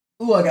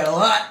 I got a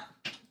lot.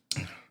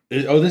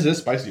 This is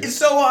spicy. It's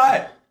so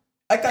hot.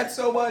 I got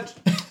so much.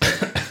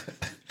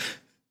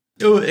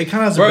 Ooh, it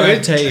kind of has a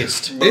bad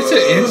taste. It's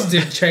an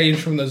instant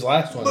change from those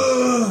last ones.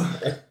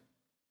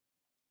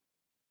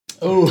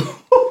 Oh.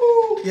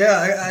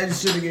 Yeah, I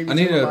should have gave you I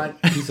need some of a mine.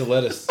 piece of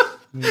lettuce.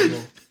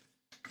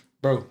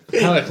 Bro,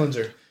 palate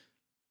cleanser.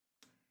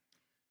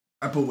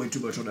 I put way too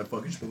much on that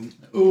fucking spoon.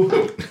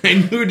 Ooh.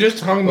 And you were just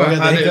talking Well, about I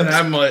got how the didn't hiccups.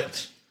 have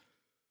much.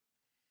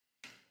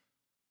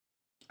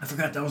 I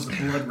forgot that was the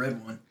blood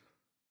red one.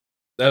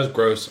 That was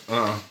gross.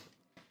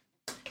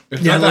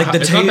 It's Yeah, not like that,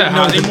 the it's not that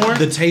hot taste. anymore.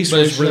 The taste but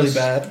was it's really just-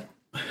 bad.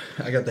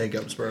 I got the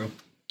hiccups, bro.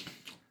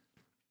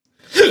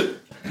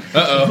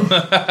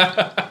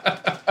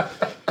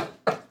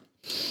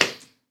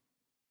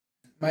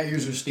 My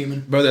ears are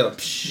steaming. Bro, they're like,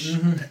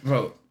 psh.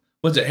 Bro,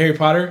 what's it, Harry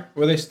Potter?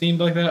 Were they steamed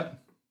like that?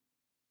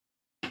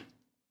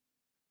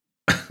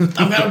 I've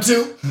got them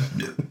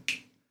too.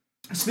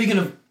 Speaking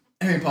of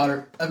Harry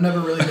Potter, I've never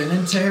really been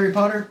into Harry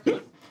Potter,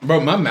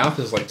 Bro, my mouth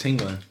is like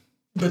tingling.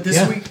 but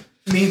this week,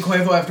 me and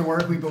Quavo after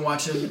work, we've been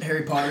watching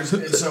Harry Potter's,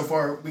 and so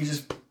far we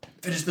just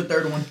finished the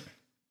third one.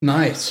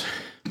 Nice.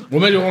 What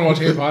made you want to watch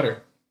Harry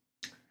Potter?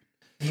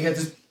 He got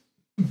this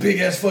big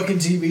ass fucking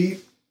TV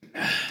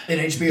in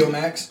HBO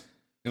Max.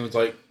 It was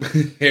like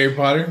Harry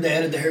Potter. They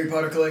added the Harry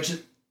Potter collection.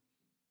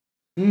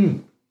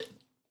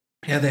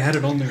 Yeah, they had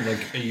it on there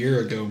like a year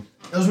ago.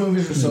 Those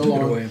movies were so Took it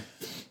long. away.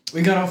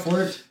 We got off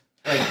work,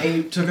 like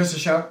 8, took us a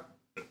shower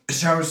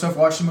and stuff,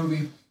 watched the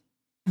movie.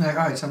 Like,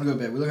 all right, time to go to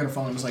bed. We look at our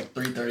phone, it was like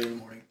 3:30 in the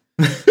morning.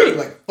 We're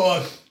like,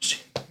 fuck.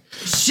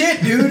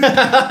 Shit, dude.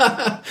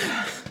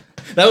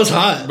 That was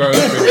hot. Bro,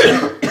 that's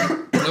pretty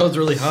good. That was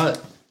really hot.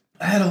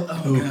 I had a,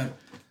 oh god.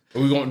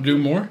 Are we going to do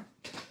more?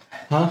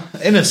 Huh?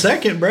 In a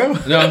second, bro.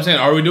 No, I'm saying,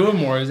 are we doing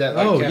more? Is that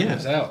like capping yeah.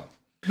 us out?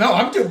 No,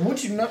 I'm doing,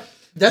 what you know?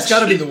 That's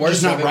gotta be the worst.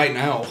 Just not of it. right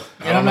now.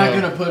 And I'm not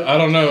gonna put, I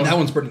don't know. That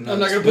one's pretty nuts. I'm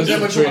not gonna put This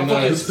that is much on my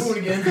pretty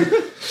fucking nice. spoon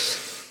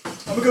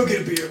again. I'm gonna go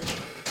get a beer.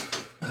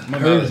 My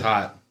mouth is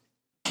hot.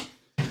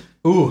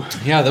 Ooh,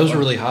 yeah, those were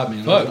really hot,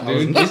 man. Fuck, I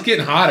was dude. not- It's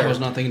getting hotter. I was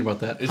not thinking about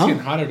that. It's Huh?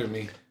 getting hotter to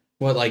me.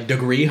 What, like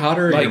degree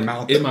hotter? Or Like, your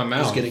mouth in my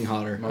mouth. is getting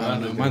hotter. My I mouth don't is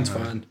know. getting Mine's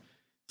hotter. fine.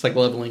 It's like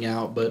leveling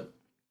out, but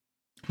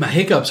my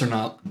hiccups are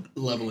not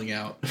leveling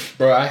out.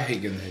 Bro, I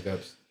hate getting the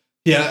hiccups.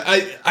 Yeah,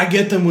 I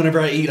get them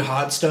whenever I eat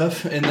hot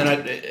stuff, and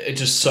then it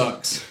just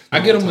sucks. I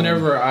get them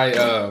whenever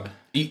I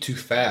eat too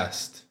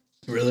fast.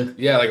 Really?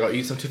 Yeah, like I'll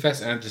eat some too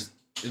fast and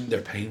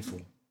they're painful.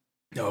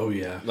 Oh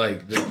yeah.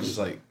 Like, they're just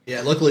like,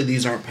 Yeah. Luckily,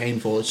 these aren't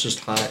painful. It's just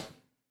hot.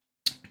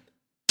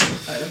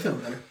 Alright, I'm feeling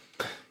better.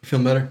 You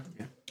feeling better?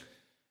 Yeah.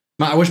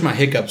 I wish my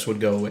hiccups would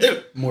go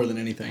away more than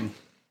anything.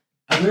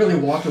 I literally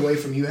walked away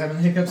from you having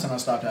hiccups and I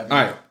stopped having all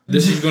right,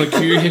 this is going to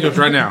cure your hiccups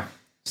right now.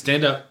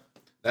 Stand up.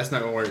 That's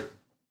not going to work.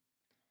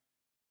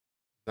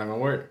 Not going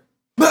to work.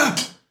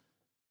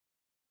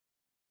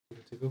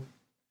 Tickle.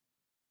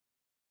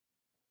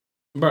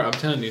 Bro, I'm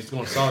telling you, it's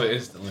going to solve it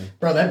instantly.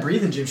 Bro, that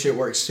breathing gym shit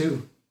works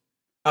too.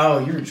 Oh,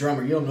 you're a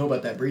drummer. You don't know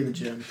about that breathing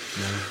gym.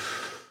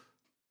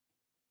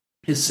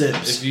 His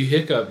sips. If you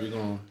hiccup, you're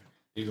going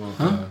to,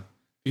 Huh?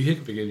 if you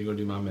hiccup again, you're going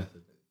to do my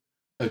method.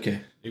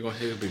 Okay. You're going to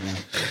hiccup again.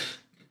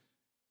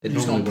 It You're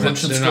just normally gonna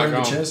works. punch them They're square not in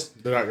the gone.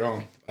 chest. They're not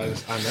gone. I know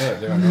it.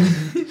 They're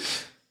not gone.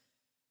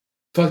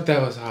 Fuck,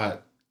 that was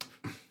hot.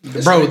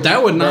 Bro,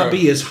 that would not Bro.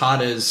 be as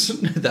hot as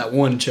that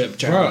one chip Bro,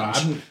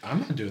 challenge. I'm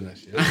not doing that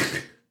shit.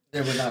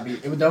 It would not be.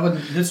 It would, that would.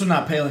 This would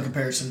not pale in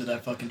comparison to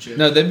that fucking chip.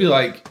 No, they'd be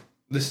like,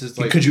 this is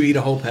like, Could you eat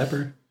a whole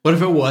pepper? What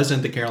if it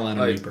wasn't the Carolina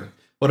Like- Reaper?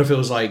 What if it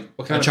was like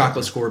What a kind of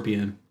chocolate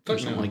scorpion or Fuck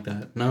something no. like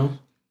that? No?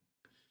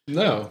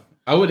 no,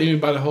 I wouldn't even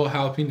buy the whole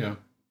jalapeno.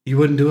 You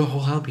wouldn't do a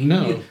whole jalapeno?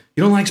 No.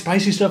 You don't like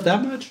spicy stuff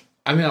that much?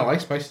 I mean, I like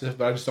spicy stuff,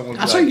 but I just don't want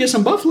to I be saw you like, get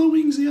some buffalo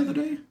wings the other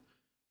day.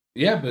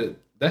 yeah, but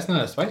that's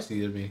not as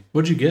spicy to me.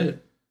 What'd you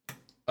get?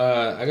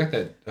 I got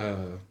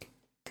that,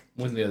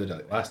 when the other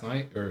day, last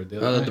night or the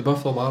other The night?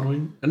 buffalo wild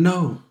wing?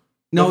 No.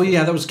 No,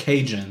 yeah, that was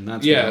Cajun.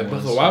 That's Yeah, what it was.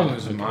 Buffalo Wild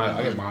Wings is Okay. mild.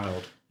 I get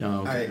mild. Oh, okay.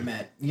 All right,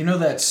 Matt. You know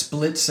that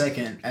split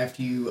second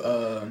after you,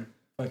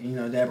 fucking,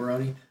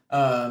 Dabberoni,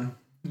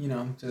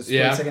 just split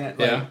Yeah, second. Like,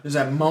 yeah. There's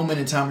that moment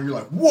in time where you're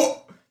like,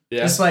 whoa.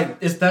 Yeah. It's like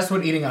that's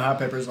what eating a hot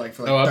pepper is like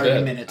for like Oh, I 30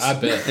 bet. minutes. I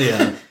bet.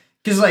 Yeah.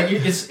 Because like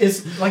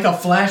it's like a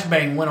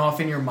flashbang went off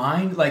in your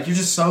mind. Like you're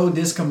just so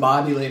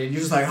discombobulated.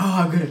 You're just like, oh,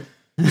 I'm gonna.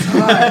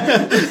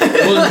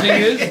 Well, the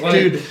thing is, like,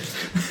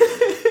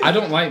 Dude. I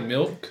don't like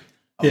milk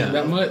Yeah.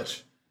 that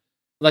much.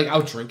 Like,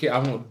 I'll drink it. I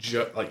won't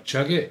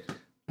chug it.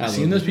 I I've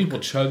seen love those people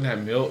chug that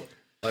milk.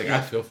 Like,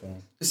 I feel for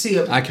them. See,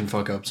 I can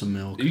fuck up some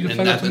milk. You can and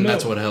fuck up some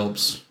that's milk. what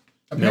helps.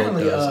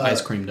 apparently, Milk does.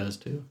 Ice cream does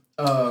too.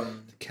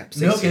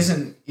 milk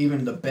isn't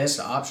even the best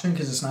option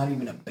because it's not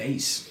even a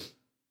base.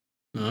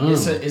 Oh.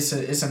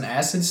 It's an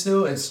acid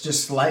still. It's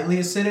just slightly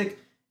acidic,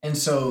 and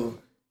so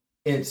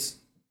it's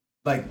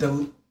like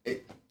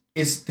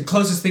it's the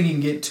closest thing you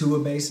can get to a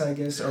base, I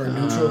guess, or a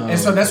neutral. Oh, And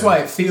so that's okay. why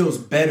it feels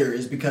better,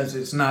 is because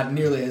it's not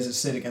nearly as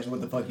acidic as what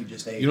the fuck you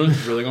just ate. You know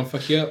what's really going to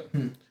fuck you up?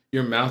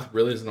 Your mouth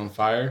really isn't on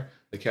fire.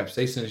 the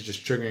capsaicin is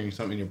just triggering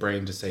something in your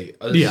brain to say,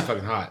 "Oh, this is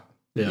fucking hot."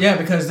 Yeah,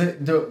 because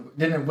then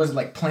it was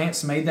like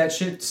plants made that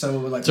shit, so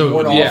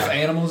ward off yeah.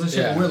 animals and shit.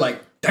 Yeah. And we're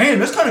like, damn,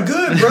 that's kind of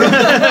good, bro.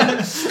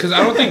 Because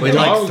I don't think We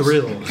dogs, like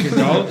thrill. Can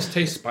dogs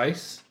taste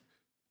spice?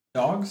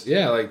 Dogs?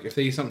 Yeah, like if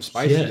they eat something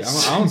spicy,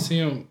 Yes. I don't see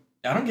them.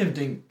 I don't give a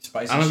dang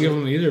spicy I don't shit. give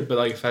them either. But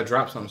like if I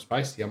drop something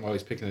spicy, I'm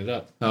always picking it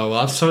up. Oh, well,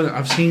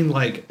 I've seen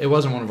like it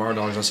wasn't one of our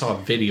dogs. I saw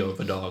a video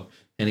of a dog,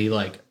 and he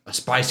like a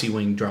spicy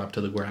wing dropped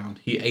to the ground.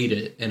 He ate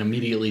it and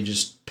immediately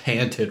just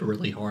panted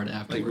really hard Like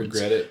afterwards.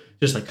 regret it.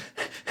 Just like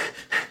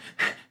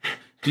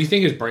Do you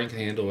think his brain can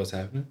handle what's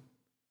happening?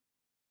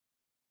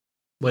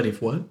 what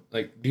if what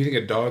Like, do you think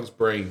a dog's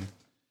brain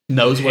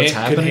knows what's could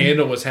happening?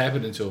 handle what's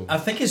happening to him? I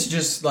think it's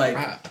just like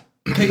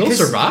They'll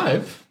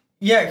survive.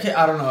 Yeah,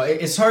 I don't know.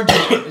 It's hard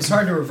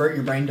to revert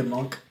your brain to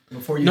monk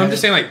before you. No, I'm have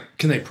just saying, like,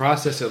 can they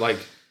process it? Like,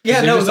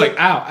 Yeah, they're no, just the- like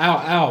ow, ow,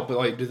 ow. But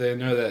like, do they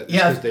know that? It's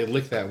Yeah. 'cause they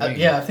lick that wing.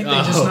 Yeah, I think they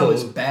just know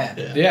it's Oh, bad.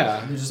 yeah.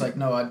 Yeah. They're just like,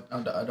 no,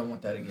 I don't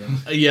want that again.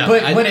 Yeah,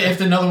 But I,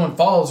 if another one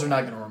falls, they're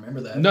not going to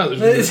remember that. No,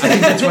 I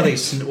think that's why they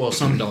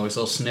some dogs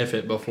they'll sniff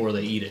it before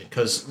they eat it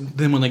because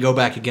then when they go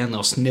back again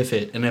they'll sniff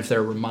it and if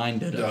they're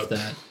reminded of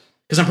that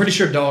because I'm pretty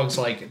sure dogs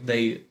like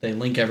they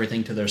link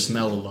everything to their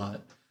smell a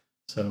lot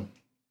so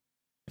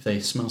if they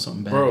smell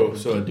something bad Bro,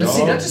 so a But see,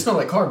 that dog- just smelled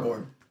like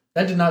cardboard.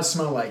 That did not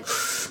smell like.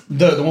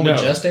 the one No,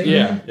 with gestating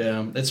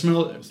yeah. it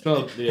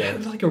smelled Yeah. it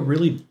had like a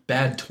really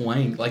bad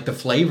twang like the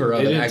flavor of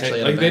They it didn't actually taste-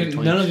 had a like, they bad didn't-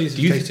 twang. none of these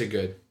do you, tasted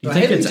good. do you Well,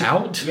 think Haley it's ju-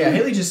 out? Yeah,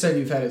 Haley just said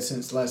you've had it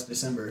since last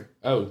December.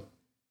 Oh,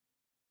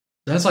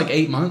 That's like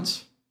 8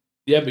 months.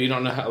 yeah, but you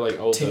don't know how like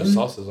old 10? those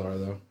sauces are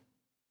though.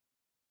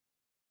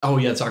 Oh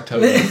yeah, it's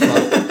October.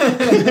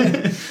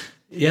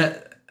 Yeah,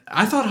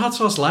 I thought hot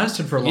sauce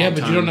lasted for a long Yeah, time.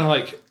 but you don't know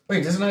like.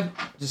 Wait, doesn't it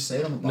just say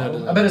it on the No, bottle?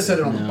 no, I bet no. it said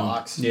it on the No.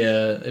 box.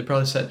 Yeah, it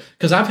probably said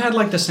because I've had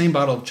like the same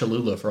bottle of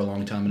Cholula for a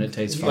long time and it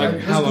tastes Like, fine.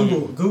 how just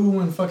long- Google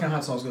when fucking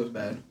hot sauce goes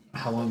bad.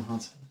 How long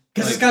hot sauce?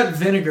 Because it's got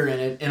vinegar in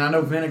it, and I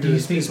know vinegar Do you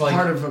is think, like-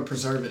 part of a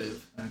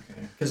preservative.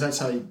 Okay. Because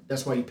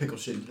that's why you pickle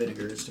shit in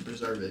vinegar is to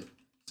preserve it.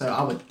 So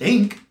I would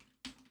think.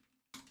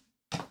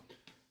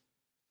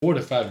 4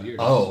 to 5 years.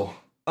 Oh,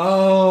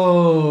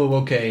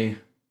 okay.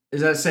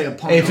 Does that say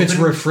upon If it's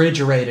opening?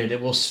 refrigerated,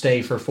 it will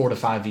stay for 4 to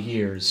 5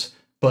 years,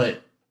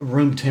 but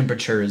room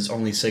temperature is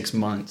only 6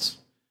 months.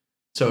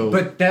 So,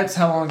 But that's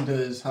how long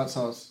does hot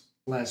sauce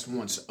last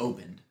once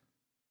opened?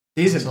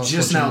 These have Hot sauce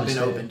just will now generally been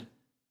stay- opened.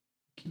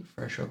 keep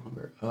fresh or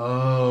longer.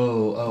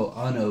 Oh,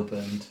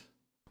 unopened.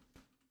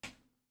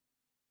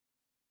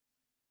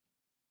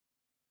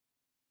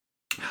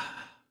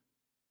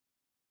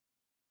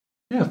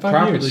 Yeah, 5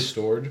 properly years.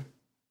 stored.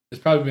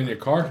 It's probably been in your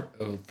car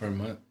for a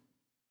month.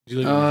 Did you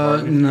leave it in your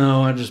car?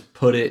 No, I just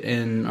put it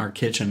in our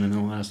kitchen in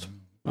the last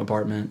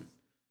apartment.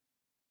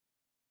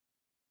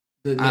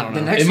 The I don't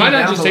know. next It might one not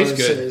down just below taste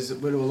good. says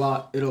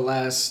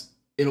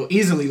it'll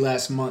easily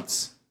last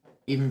months,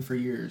 even for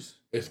years,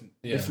 Yeah.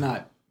 if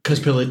not. Because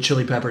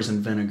chili peppers and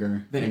vinegar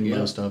in Vinegar, yeah.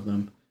 most of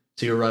them.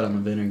 So you're right on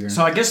the vinegar.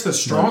 So I guess the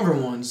stronger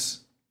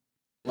ones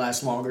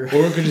last longer.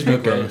 Or it could just be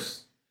Okay.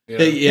 gross.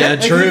 yeah, Yeah.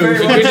 they true. could very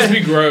It well could just be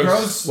gross.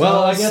 Gross.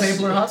 Well, I guess-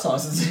 stapler hot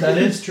sauces. That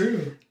is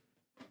true.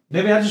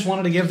 Maybe I just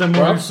wanted to give them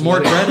Bro, more, I'm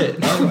more sweating.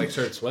 credit. I like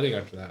started sweating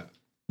after that.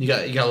 You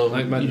got a little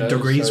Like my nose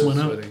degrees started went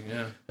up. sweating,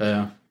 Yeah.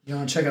 Yeah. You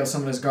want to check out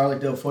some of this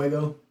garlic del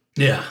fuego?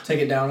 Yeah. Take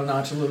it down a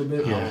notch a little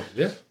bit. Yeah.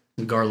 Yeah.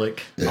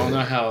 Garlic. I don't know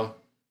how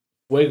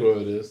fuego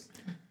it is.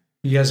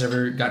 You guys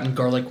ever gotten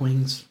garlic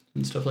wings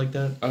and stuff like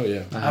that? Oh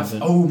yeah. I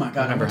haven't. Oh my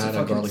god! I've never I went had to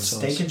a fucking garlic sauce.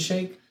 Steak and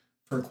Shake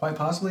for quite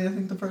possibly I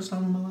think the first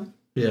time in my life.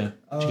 Yeah.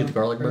 Did you get the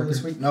garlic earlier burger?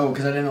 this week? No,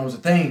 because I didn't know it was a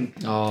thing.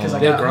 Oh. 'Cause I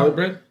They have got- garlic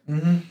bread?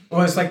 Mm-hmm.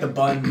 Well, it's like the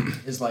bun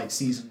is like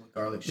seasoned with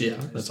garlic shit.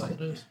 Yeah, It's that's all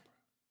like, it is.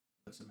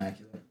 It's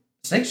immaculate.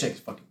 Steak Shake is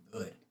fucking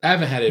good. I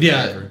haven't had it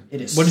Yeah. forever. It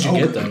is. What did you so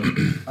get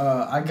good.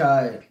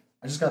 though?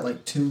 I just got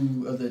like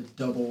 2 of the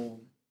double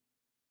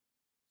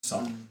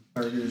some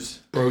burgers.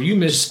 Bro, you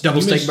missed Double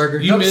you steak missed- burger?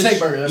 You Double missed, steak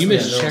burger, that's you what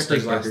missed it is. Double Checkers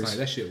steak last burgers. night.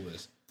 That shit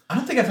was. I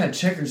don't think I've had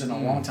Checkers in a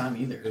long time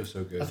either. It was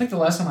so good. I think the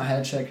last time I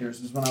had Checkers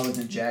was when I was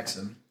in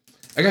Jackson.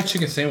 I got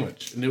chicken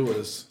sandwich and it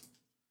was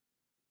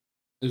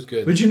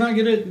good. Would you not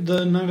get it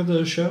the night of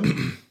the show?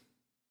 You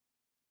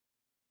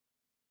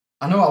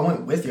I know I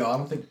went with y'all. I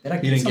don't think did I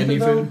get didn't get any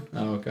something, food?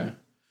 Oh, okay. though?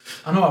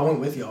 I know I went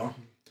with y'all.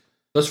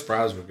 Those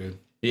fries were good.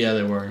 Yeah,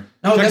 they were.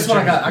 No, Check that's the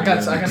what I got.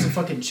 Checkers I pretty got some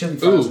fucking chili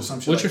fries Ooh, or some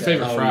shit. what's your like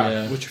favorite Oh, fry?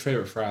 yeah. What's your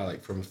favorite fry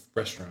like from a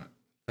restaurant?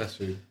 Fast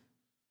food.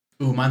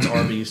 Ooh, mine's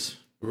Arby's.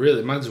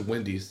 Really, mine's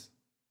Wendy's.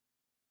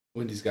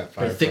 Wendy's got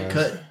fire Or thick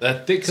fries. cut.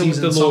 That thick cut with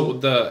the Seasoned little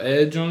salt. the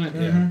edge on it.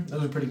 that? Yeah. Mhm.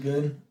 Those are pretty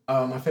good.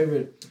 My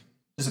favorite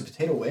does a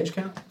potato wedge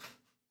count?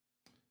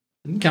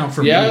 Didn't count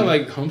for Yeah, me. I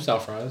like home style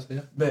fries.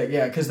 Yeah. But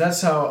yeah, because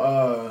that's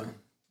how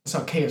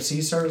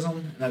KFC serves them,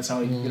 and that's how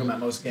you can get them at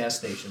most gas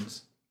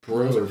stations.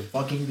 Those are Bro,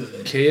 fucking good.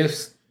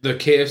 the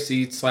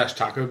KFC /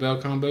 Taco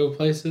Bell combo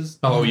places.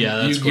 Oh yeah,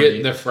 that's you great.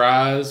 get the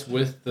fries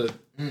with the.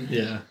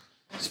 yeah.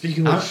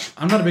 Speaking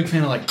I'm not a big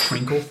fan of like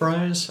crinkle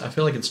fries. I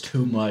feel like it's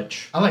too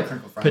much I like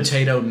crinkle fries.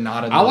 potato,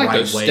 not in the I like right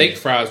those way. steak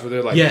fries where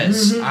they're like.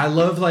 Yes, Mhm. I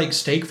love like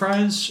steak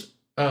fries.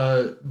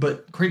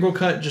 but crinkle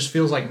cut just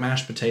feels like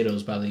mashed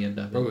potatoes by the end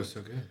of it. Bro, it's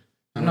so good.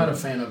 I'm not a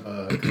fan of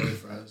curly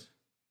fries.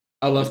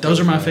 I love Those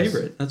are my fries.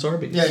 favorite. That's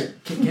Arby's. Yeah,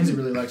 Kenzie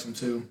really likes them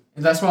too,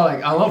 and that's why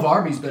like I love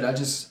Arby's, but I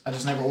just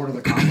never order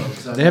the combo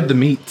because They have the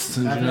meats.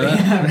 Did you know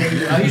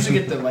that? I usually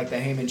get the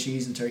ham and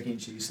cheese and turkey and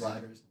cheese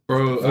sliders.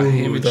 Bro, Ooh,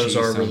 ham and those cheese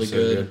are sounds really so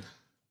good.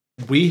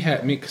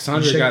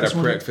 Cassandra shake got this a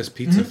one? breakfast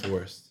pizza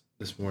for us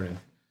this morning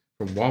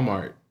from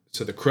Walmart.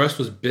 So the crust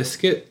was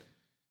biscuit.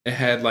 It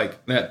had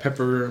like that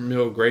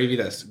peppermill gravy,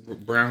 that's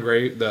brown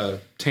gravy, the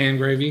tan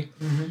gravy,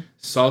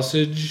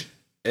 sausage,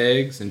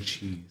 eggs, and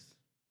cheese.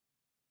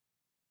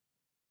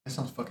 That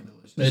sounds fucking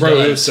delicious. It Bro, it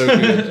does. was so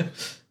good.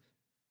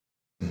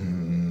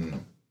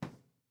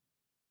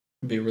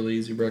 Be a really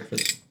easy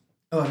breakfast.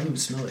 Oh, I didn't even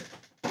smell it.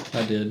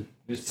 I did.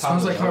 It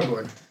smells like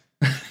cardboard.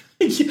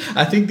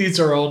 I think these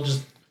are all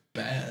just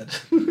bad.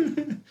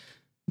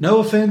 No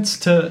offense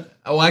to.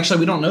 Oh,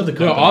 actually, we don't know the No,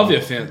 company. all the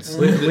offense.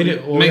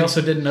 We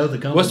also didn't know the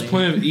company. What's the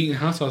point of eating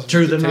hot sauce?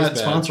 True, if they're it not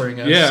tastes bad? sponsoring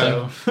us. Yeah,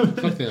 So.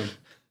 fuck them.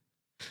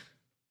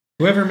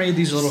 Whoever made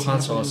these little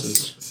hot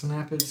sauces,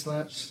 Snap it,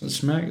 slaps.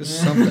 smack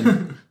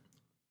something.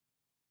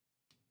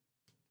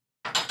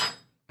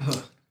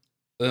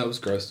 That was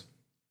gross.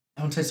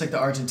 That one tastes like the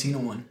Argentina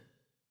one.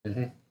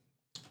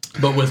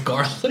 But with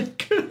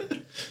garlic.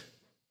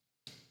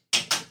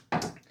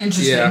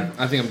 Interesting. Yeah,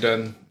 I think I'm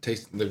done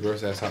tasting the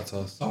gross ass hot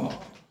sauce.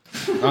 Oh.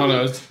 I don't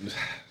know.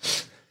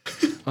 It's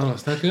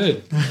not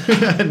good.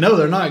 No,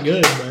 they're not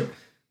good. But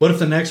what if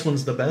the next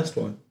one's the best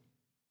one?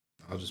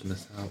 I'll just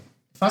miss out.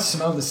 If I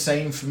smell the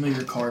same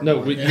familiar cardboard.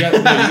 No, you got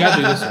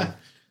to do this one.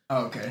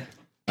 Oh, okay.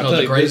 I Oh, feel the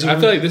like crazy I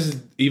one? feel like this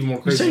is even more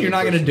You crazy. said you're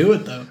not going to do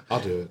it though. I'll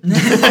do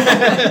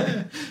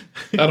it.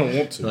 I don't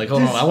want to. Like,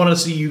 hold on, I want to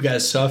see you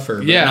guys suffer.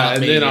 But yeah, not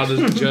and me. then I'll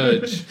just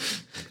judge.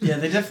 Yeah,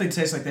 they definitely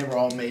taste like they were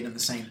all made in the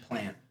same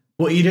plant.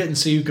 Well, eat it and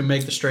see who can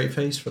make the straight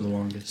face for the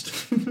longest.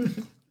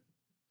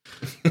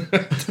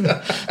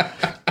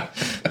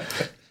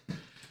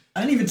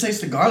 I didn't even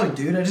taste the garlic,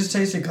 dude. I just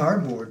tasted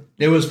cardboard.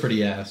 It was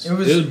pretty ass. It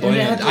was It was bland.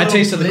 had I little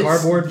tasted the blitz-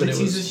 cardboard, but it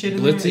blitzies was and shit in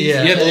Blitzy. there.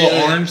 Yeah. Yeah, the little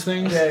Yeah. orange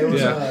things. Yeah, it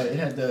was. Yeah. It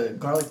had the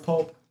garlic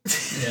pulp.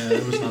 Yeah,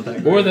 it was not that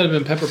Or great. that'd have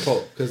been pepper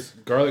pulp because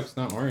garlic's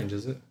not orange,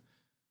 is it?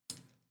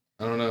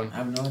 I don't know. I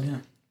have no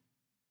idea.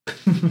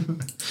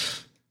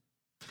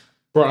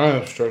 Bro, I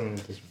am struggling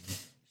with this one.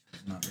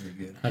 It's not very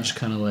good. I just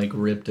kind of like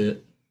ripped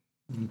it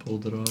and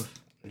pulled it off.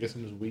 I guess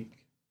I'm just weak.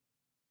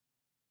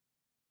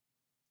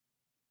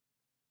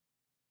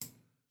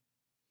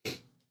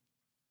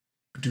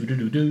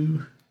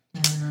 Do.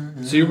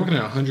 So you're working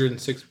at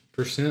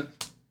 106%?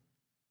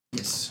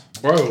 Yes.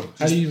 Bro,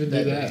 how do you even do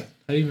That that? day.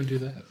 How do you even do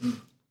that?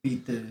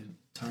 Beat the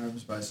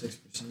times by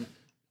 6%.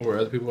 Or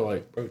other people are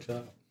like, bro, chill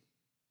out.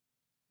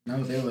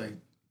 No, they're like.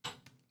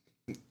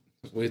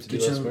 We have to do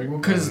less work. Well,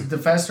 because the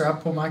faster I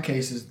pull my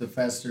cases, the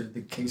faster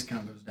the case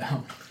count goes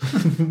down.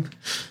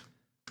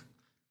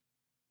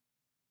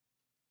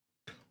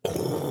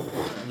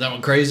 Is that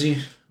one crazy?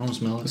 I don't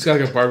smell It's it. got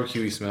like a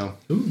barbecue-y smell.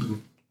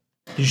 Ooh.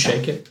 Did you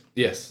shake it?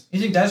 Yes. You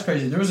think that's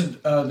crazy? There was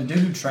the dude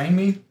who trained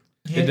me.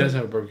 It does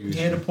have a barbecue He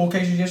had to pull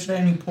cases yesterday,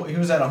 and he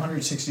was at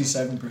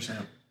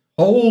 167%.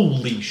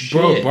 Holy shit.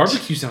 Bro,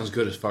 barbecue sounds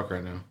good as fuck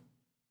right now.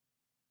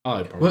 I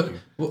like barbecue.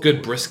 What?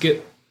 Good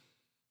brisket.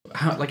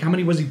 How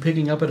many was he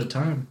picking up at a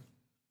time?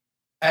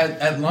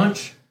 At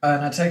lunch,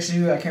 and I texted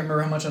you. I can't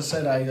remember how much I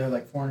said. Either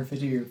like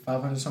 450 or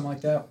 500, something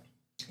like that.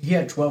 He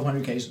had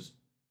 1,200 cases.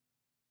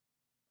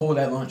 Pulled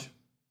at lunch.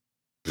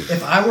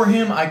 If I were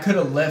him, I could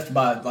have left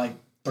by like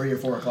 3 or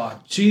 4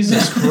 o'clock.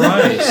 Jesus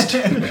Christ.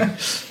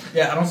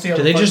 Yeah, I don't see how.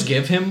 Do the they fuck- just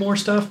give him more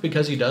stuff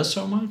because he does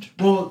so much?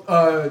 Well,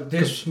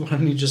 this 'Cause why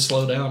didn't he just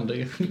slow down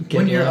to get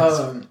when you're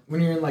less?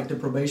 when you're in like the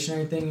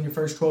probationary thing in your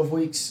first 12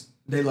 weeks,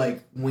 they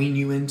like wean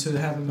you into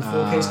having the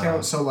full case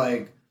count. So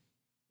like,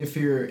 if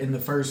you're in the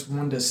first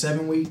 1 to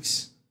 7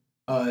 weeks,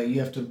 you only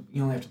have to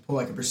pull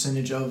like a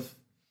percentage of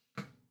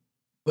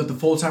what the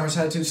full timers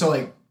had to. So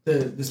like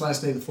this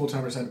last day, the full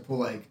timers had to pull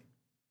like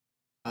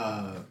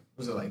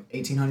was it like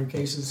 1,800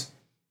 cases?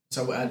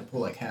 So I had to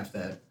pull like half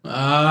that.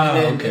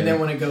 And then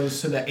when it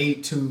goes to the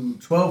 8 to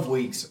 12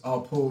 weeks,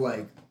 I'll pull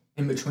like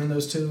in between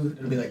those two.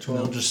 It'll be like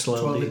 12, They'll just 12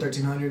 slowly- to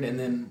 1,300, and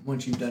then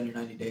once you've done your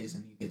 90 days,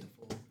 then you get the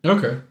full.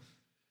 Okay.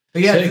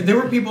 But yeah, Sick. there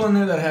were people in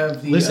there that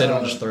have the. At least they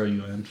don't just throw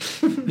you in.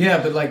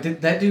 Yeah, but like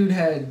that dude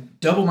had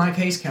double my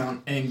case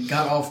count and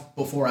got off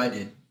before I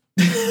did.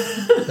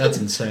 That's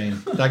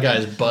insane. That guy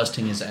is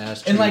busting his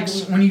ass. And like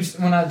cheeks.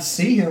 when I'd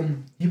see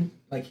him, he'd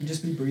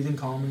just be breathing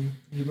calmly.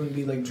 He wouldn't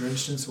be like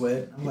drenched in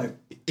sweat. I'm like,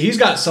 he's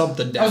got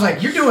something down. I was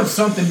like, you're doing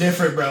something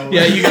different, bro.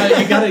 yeah, you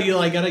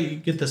gotta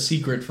get the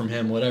secret from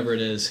him, whatever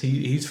it is.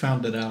 He's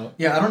found it out.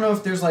 Yeah, I don't know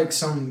if there's like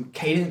some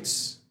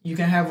cadence you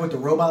can have with the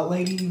robot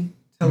lady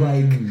to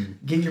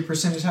like get your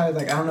percentage high.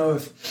 Like I don't know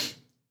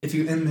if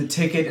you end the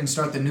ticket and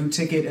start the new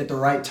ticket at the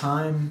right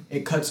time,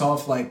 it cuts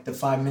off like the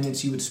 5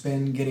 minutes you would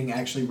spend getting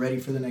actually ready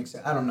for the next.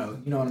 I don't know.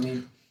 You know what I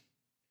mean?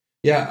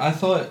 Yeah, I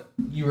thought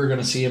you were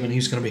gonna see him and he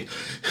was gonna be.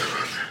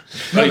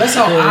 No, Like, that's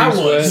how I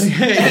pouring was.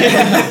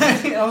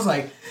 sweat. I was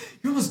like,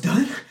 "You're almost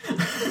done."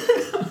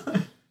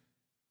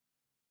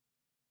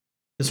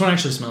 This one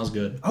actually smells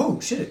good. Oh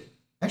shit!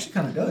 Actually,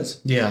 kind of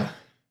does. Yeah.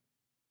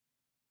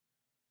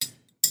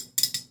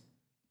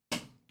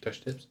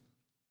 Touch tips.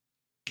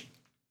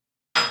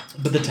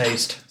 But the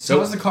taste.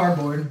 So is the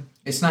cardboard.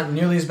 It's not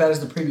nearly as bad as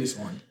the previous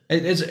one.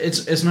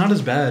 It's not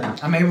as bad.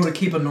 I'm able to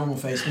keep a normal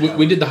face.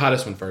 We did the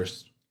hottest one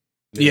first.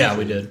 Yeah,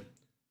 we did.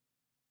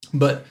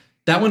 But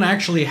that one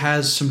actually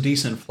has some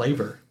decent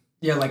flavor.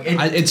 Yeah, like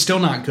it's still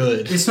not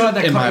good. It's not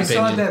that. in my It's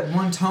not opinion. that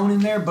one tone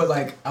in there, but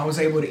like I was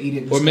able to eat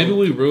it. Or maybe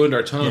we ruined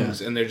our tongues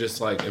and they're just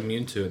like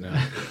immune to it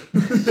now.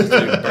 It's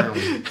like,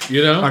 burn,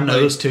 you know? Our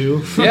nose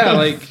too. Yeah,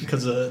 like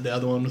because the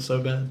other one was so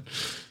bad.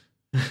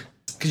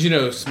 because you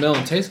know smell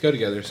and taste go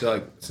together. So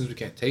like since we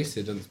can't taste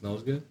it, it doesn't smell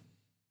as good.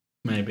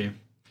 Maybe.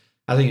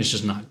 I think it's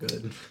just not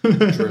good.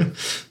 True.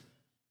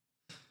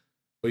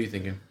 What are you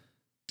thinking?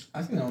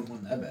 I think that one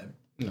wasn't that bad.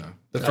 No,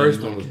 the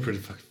first one was pretty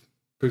fucking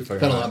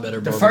Got a hot. lot better.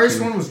 The barbecue. first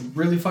one was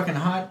really fucking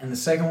hot, and the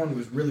second one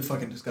was really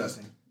fucking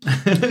disgusting.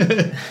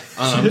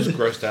 I'm just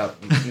grossed out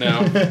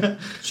now.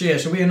 So yeah,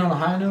 should we end on a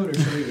high note, or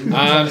should we?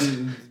 I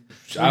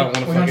don't want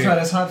to We're gonna try fucking.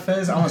 this hot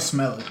fez. I want to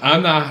smell it.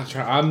 I'm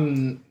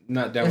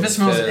not down If with it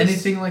smells Fez.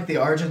 anything like the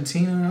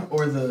Argentina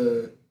or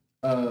the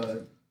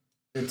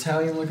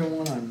Italian looking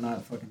one, I'm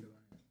not fucking doing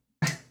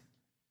it.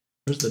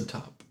 Where's the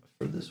top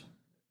for this one?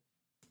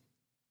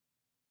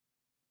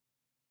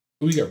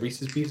 Ooh, you got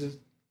Reese's Pieces?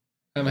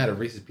 I haven't had a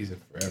Reese's Piece in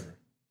forever.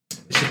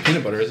 It's just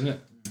peanut butter, isn't it?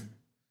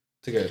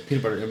 It's like a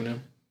peanut butter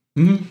M&M.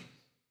 Mm-hmm.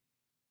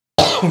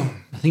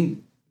 I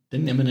think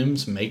didn't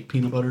M&M's make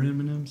peanut butter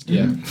M&M's?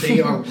 Yeah. They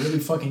are really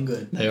fucking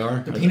good. They are.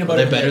 The peanut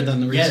butter. Are they better in there-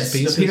 than the Reese's yes,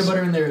 Pieces? the peanut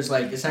butter in there is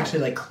like it's actually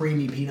like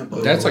creamy peanut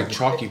butter. That's like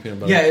chalky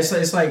peanut butter. yeah,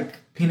 it's like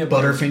peanut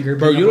butter. Butterfinger.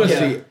 Bro, you want Yeah.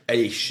 to see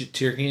a shit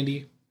tier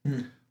candy?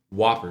 Hmm.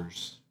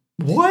 Whoppers.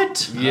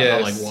 What? Yes.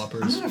 I like I'm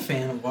Whoppers. not a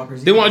fan of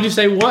Whoppers. Then either. why'd you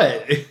say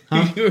what?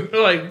 Huh? You were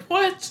like,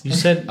 what? You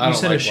said I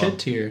don't a like shit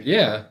Whoppers. tier.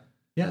 Yeah.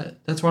 Yeah,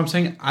 that's what I'm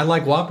saying. I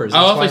like Whoppers.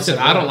 I That's why also said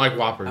I don't Whopper. like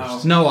Whoppers.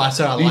 Oh. No, I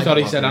said I You like. thought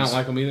he Whoppers. said I don't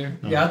like them either?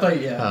 Yeah, I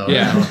thought yeah. Oh,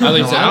 Yeah. no. I thought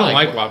he No, said I don't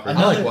like Whoppers.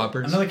 Whoppers. I like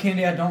Whoppers. Another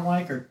candy I don't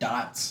like are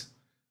dots.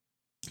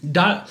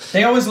 Dot.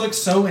 They always look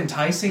so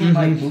enticing in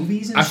like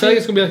movies and I shit. feel like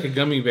it's gonna be like a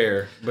gummy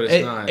bear, but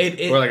it's not.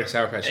 it- or like a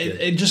Sour Patch Kid.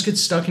 It just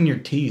gets stuck in your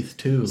teeth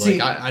too. See-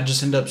 Like I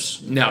just end up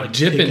Now like,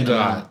 Dippin' picking them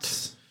out.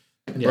 Dots.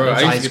 Yeah, Bro,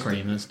 it's I used ice to get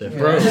cream. That's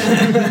different. Bro,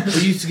 Yeah. we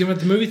used to get them at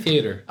the movie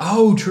theater.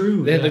 Oh,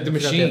 true. They had, like, I the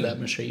forgot they machine. had that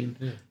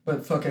machine.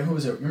 But fucking who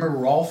was it? Remember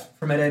Rolf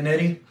from Ed, Ed and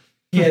Eddie?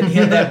 He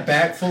had that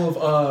bag full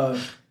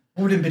of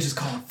what were them bitches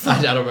called?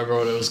 I don't remember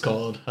what it was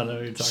called. I know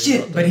what you're talking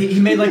Shit, about. but he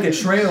made like a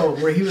trail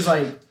where he was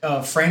like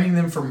framing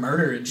them for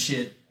murder and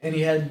shit, and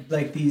he had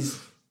like these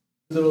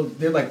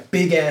they're like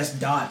big ass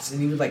dots,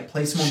 and he would like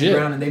place them on the Shit.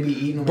 ground, and they'd be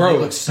eating them. and Bro, they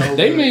look so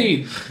they good.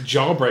 made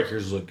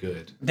Jawbreakers look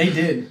good. They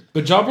did.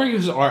 But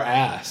Jawbreakers are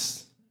ass.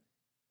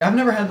 I've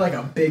never had like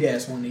a big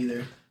ass one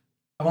either.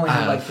 I've only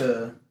had like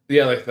the.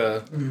 Yeah, like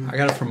the... I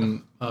got it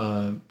from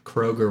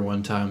Kroger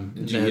one time.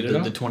 Did you They eat had it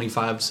all? the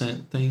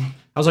 25-cent thing.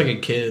 I was like a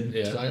kid.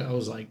 Yeah. So I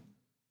was like,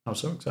 I was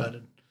so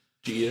excited.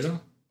 Did you eat it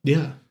all?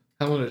 Yeah.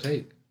 How long did it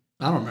take?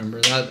 I don't remember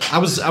that. I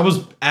was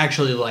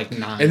actually like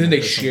 9. And then they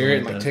or something share it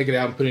and like like that. take it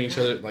out and put it in each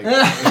other. Like, you know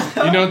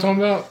what I'm talking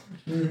about?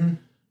 Mm-hmm.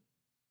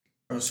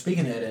 Bro,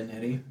 speaking of Ed, Ed and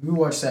Eddie, we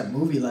watched that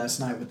movie last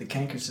night with the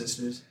Canker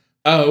sisters.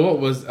 Oh, what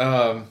was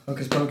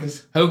Hocus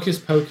Pocus. Hocus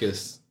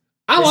Pocus?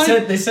 I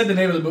like They said the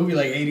name of the movie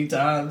like 80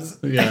 times.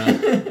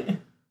 Yeah.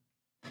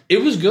 it.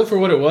 Was good for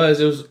what it was.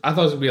 I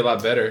thought it was gonna be a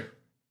lot better.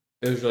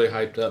 It was really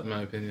hyped up, in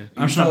my opinion.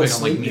 I'm just not fell big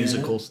on like asleep in it.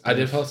 musicals. I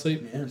did fall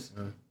asleep. Yes.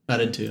 I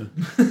did too.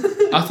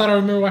 I thought I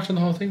remember watching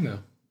the whole thing though.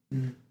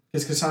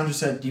 Because Cassandra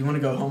said, "Do you want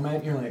to go home, Matt?"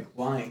 And you're like,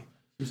 "Why?"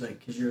 She's like,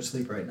 "Because you're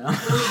asleep right now."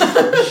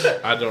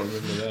 I don't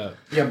remember that.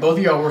 Yeah, both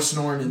of y'all were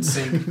snoring in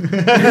sync.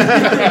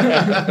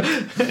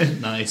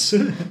 Nice.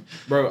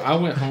 Bro, I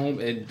went home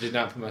and did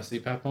not put my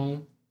CPAP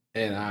on,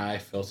 and I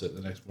felt it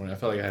the next morning. I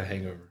felt like I had a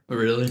hangover.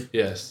 Really?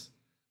 Yes.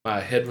 My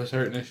head was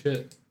hurting and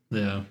shit.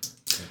 Yeah.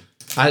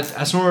 I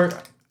snore.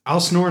 I'll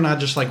snore and I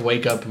just like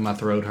wake up and my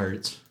throat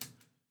hurts.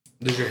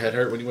 Does your head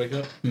hurt when you wake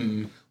up?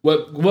 Mm.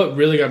 What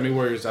really got me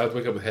worried is I would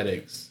wake up with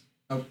headaches.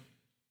 Oh.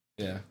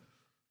 Yeah.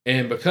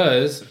 And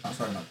because I'm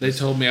sorry about they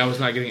told me I was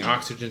not getting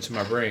oxygen to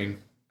my brain,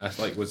 I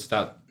like would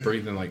stop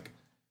breathing like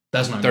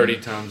That's not 30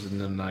 Good. times in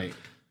the night.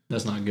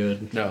 That's not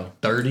good. No.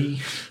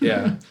 30.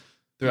 Yeah.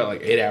 Throughout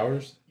like 8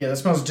 hours. Yeah, that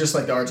smells just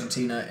like the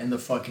Argentina and the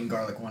fucking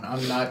garlic one.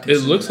 I'm not. It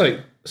consuming looks that. like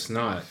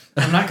snot.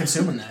 I'm not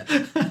consuming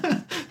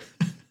that.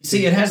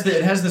 See, it has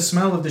the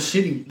smell of the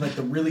shitty, like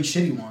the really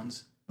shitty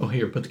ones. Oh,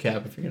 here, put the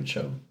cap if you're gonna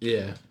show.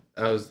 Yeah.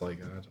 I was like,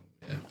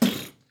 yeah.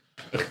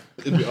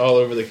 It'd be all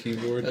over the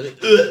keyboard.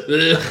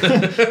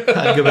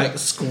 I'd go back,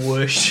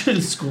 squish,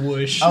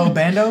 squish. Oh,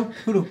 Bando.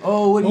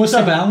 What? What's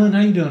up, Alan?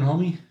 How you doing,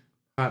 homie?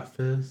 Hot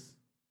fizz.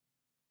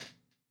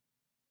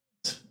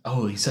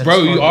 Oh, he said. Bro,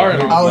 it's you hard are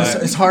to an hear. all Oh,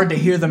 black. it's hard to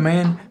hear the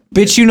man.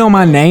 Bitch, you know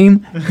my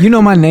name. You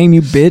know my name,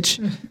 you bitch.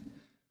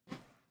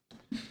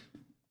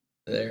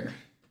 There.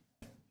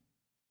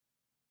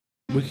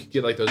 We could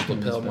get like those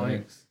lapel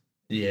mics.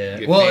 Yeah.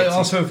 Get Well, fancy.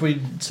 also if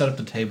we set up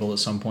the table at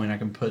some point, I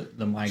can put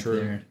the mic True.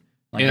 there.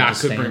 Like And I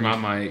could bring my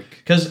mic.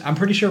 Because I'm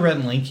pretty sure Rhett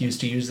and Link used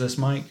to use this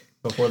mic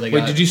before they got.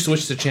 Wait, did you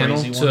switch the channel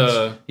crazy to?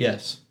 ones.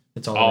 Yes,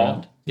 it's all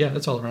around. Yeah,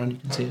 it's all around. You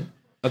can see it.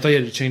 I thought you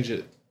had to change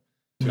it.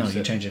 No,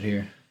 you change it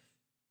here.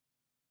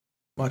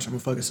 Watch, I'm gonna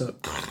fuck us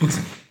up.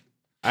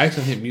 I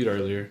actually hit mute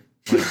earlier,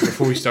 like,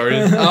 before we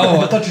started.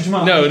 Oh, I thought you were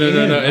talking No,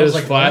 about. it was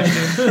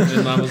flashing,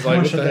 and I was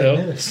like, "What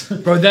the hell,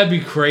 bro? That'd be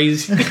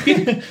crazy."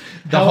 The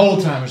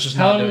whole time it's just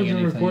How not long doing have you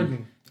been anything.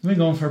 recording, We've been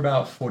going for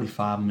about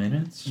 45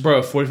 minutes.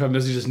 bro? 45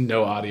 minutes, is just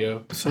no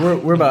audio. So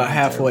we're about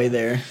halfway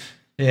there.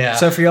 Yeah.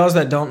 So for y'all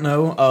that don't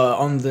know,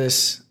 on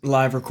this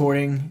live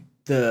recording,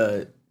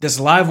 this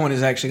live one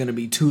is actually going to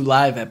be 2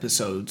 live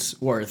episodes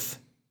worth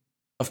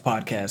of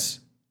podcasts.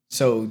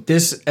 So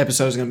this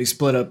episode is going to be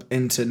split up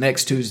into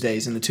next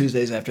Tuesdays, and the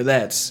Tuesdays after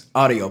that's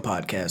audio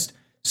podcast.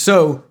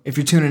 So if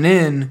you're tuning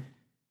in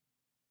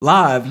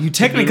live, you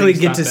technically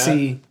get to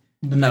see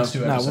the next 2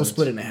 No, episodes. we'll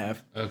split it in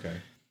half. Okay,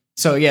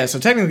 So yeah, so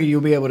technically you'll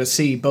be able to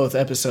see both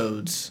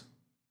episodes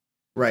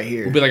right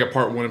here. we'll be like a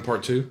part 1 and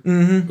part 2.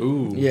 Mm-hmm.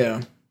 Ooh,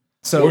 Yeah.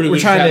 So Or do we're we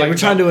trying add, to like, we're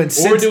trying to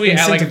incentivize. Or do we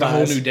add like the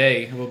whole new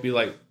day? We'll be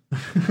like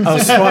Oh,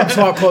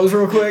 swap clothes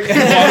real quick.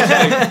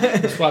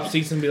 swap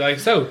seats and be like,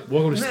 "So,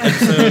 welcome to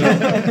this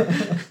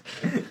episode."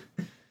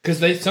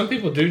 Because some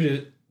people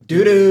do.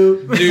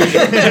 Doo-doo.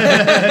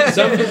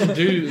 Some people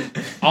do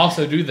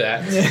also do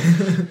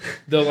that.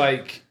 They'll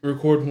like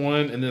record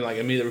one and then like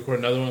immediately record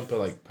another one, but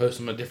like post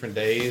them on different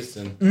days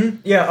and. Mm-hmm.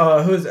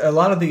 Yeah, who's a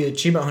lot of the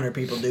Achievement Hunter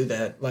people do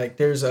that. Like,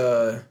 there's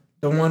the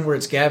one where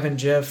it's Gavin,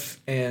 Jeff,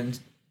 and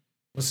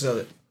what's the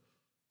other?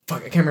 Fuck,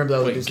 I can't remember the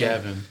other Wait, dude's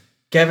Gavin. name.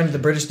 Gavin, the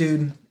British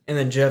dude, and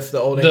then Jeff, the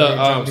old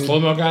The slow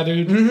mo guy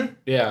dude. Mm-hmm.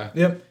 Yeah,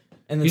 Yep.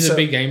 And then he's a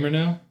big gamer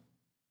now.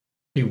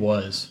 He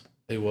was.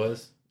 He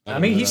was. I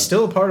mean, he's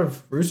still a part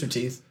of Rooster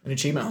Teeth and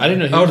Achievement Hunter. I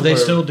didn't know. Oh, do they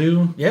still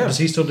do? Yeah. Does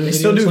he still do? They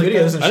still do like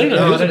videos that? and I didn't shit. know.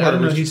 No, he I was a didn't part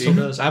of know Rooster he still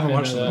Teeth. does. I haven't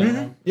watched know them.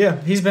 that. Mhm.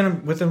 Yeah, he's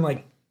been with them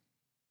like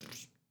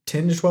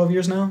 10 to 12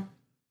 years now.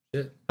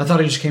 I thought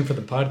he just came for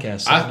the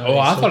podcast.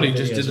 I thought he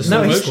just did the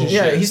slow No, motion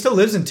yeah, shit. he still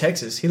lives in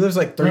Texas. He lives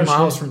like 3 Oh,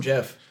 miles shit. from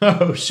Jeff.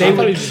 Oh I shit!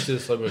 thought he just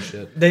did slow mo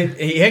shit.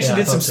 He actually I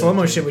did some thought so, slow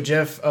mo too. shit with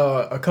Jeff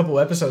a couple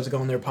episodes ago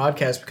on their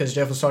podcast because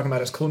Jeff was talking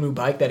about his cool new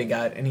bike that he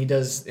got, and he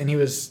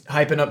was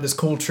hyping up this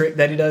cool trick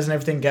that he does and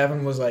everything.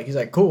 Gavin was like, he's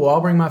like, cool, well,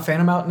 I'll bring my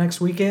Phantom out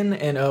next weekend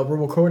and we'll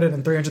record it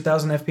in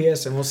 300,000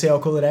 FPS and we'll see how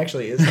cool it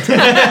actually is.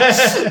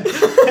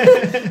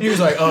 He was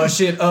like, oh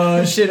shit.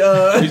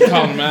 He's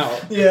calling him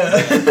out.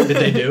 Yeah. Did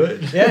they do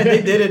it? Yeah,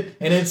 they did it,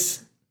 and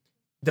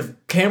the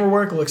camera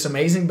work looks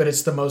amazing, but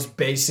it's the most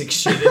basic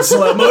shit in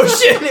slow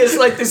motion. It's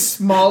like the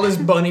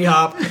smallest bunny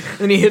hop,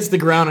 and he hits the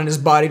ground, and his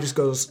body just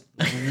goes.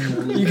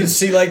 You can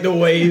see like the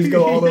waves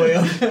go all the way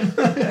up.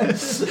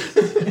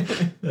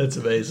 That's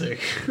amazing.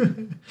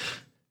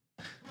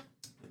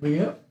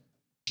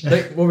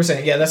 What we're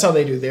saying, yeah, that's how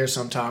they do theirs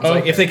sometimes.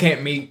 Like Okay. if they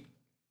can't meet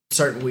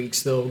certain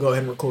weeks, they'll go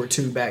ahead and record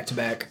 2 back to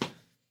back.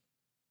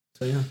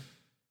 So yeah.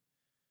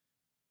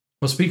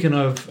 Well, speaking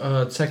of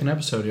second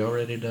episode, y'all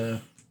ready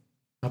to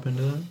hop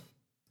into that?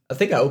 I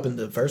think I opened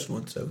the first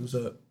one, so who's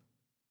up?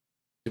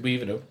 Did we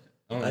even open?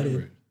 I don't I remember.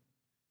 did.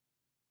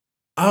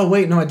 Oh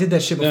wait, no, I did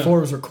that shit Yeah. before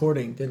it was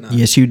recording, didn't I?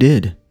 Yes, you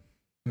did.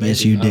 Yes,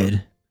 Maybe. you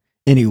did.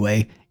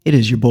 Anyway, it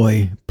is your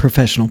boy,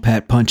 Professional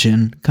Pat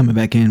Punchin, coming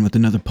back in with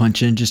another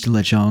punch-in just to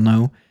let y'all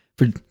know.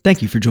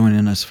 Thank you for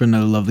joining us for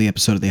another lovely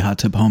episode of the Hot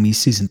Tub Homies,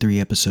 Season 3,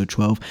 Episode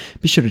 12.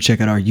 Be sure to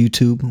check out our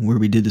YouTube, where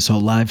we did this whole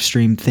live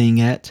stream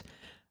thing at.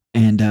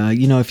 And,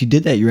 if you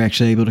did that, you're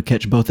actually able to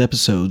catch both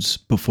episodes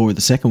before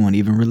the second one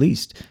even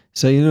released.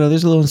 So,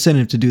 there's a little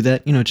incentive to do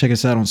that. Check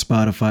us out on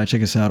Spotify,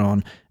 check us out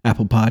on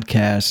Apple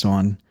Podcasts,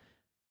 on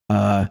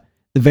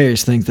the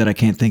various things that I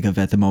can't think of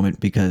at the moment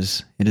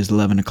because it is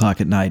 11 o'clock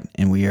at night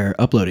and we are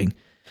uploading.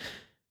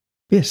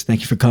 Yes,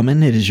 thank you for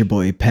coming. It is your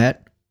boy,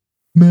 Pat,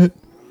 Matt,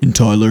 and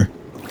Tyler.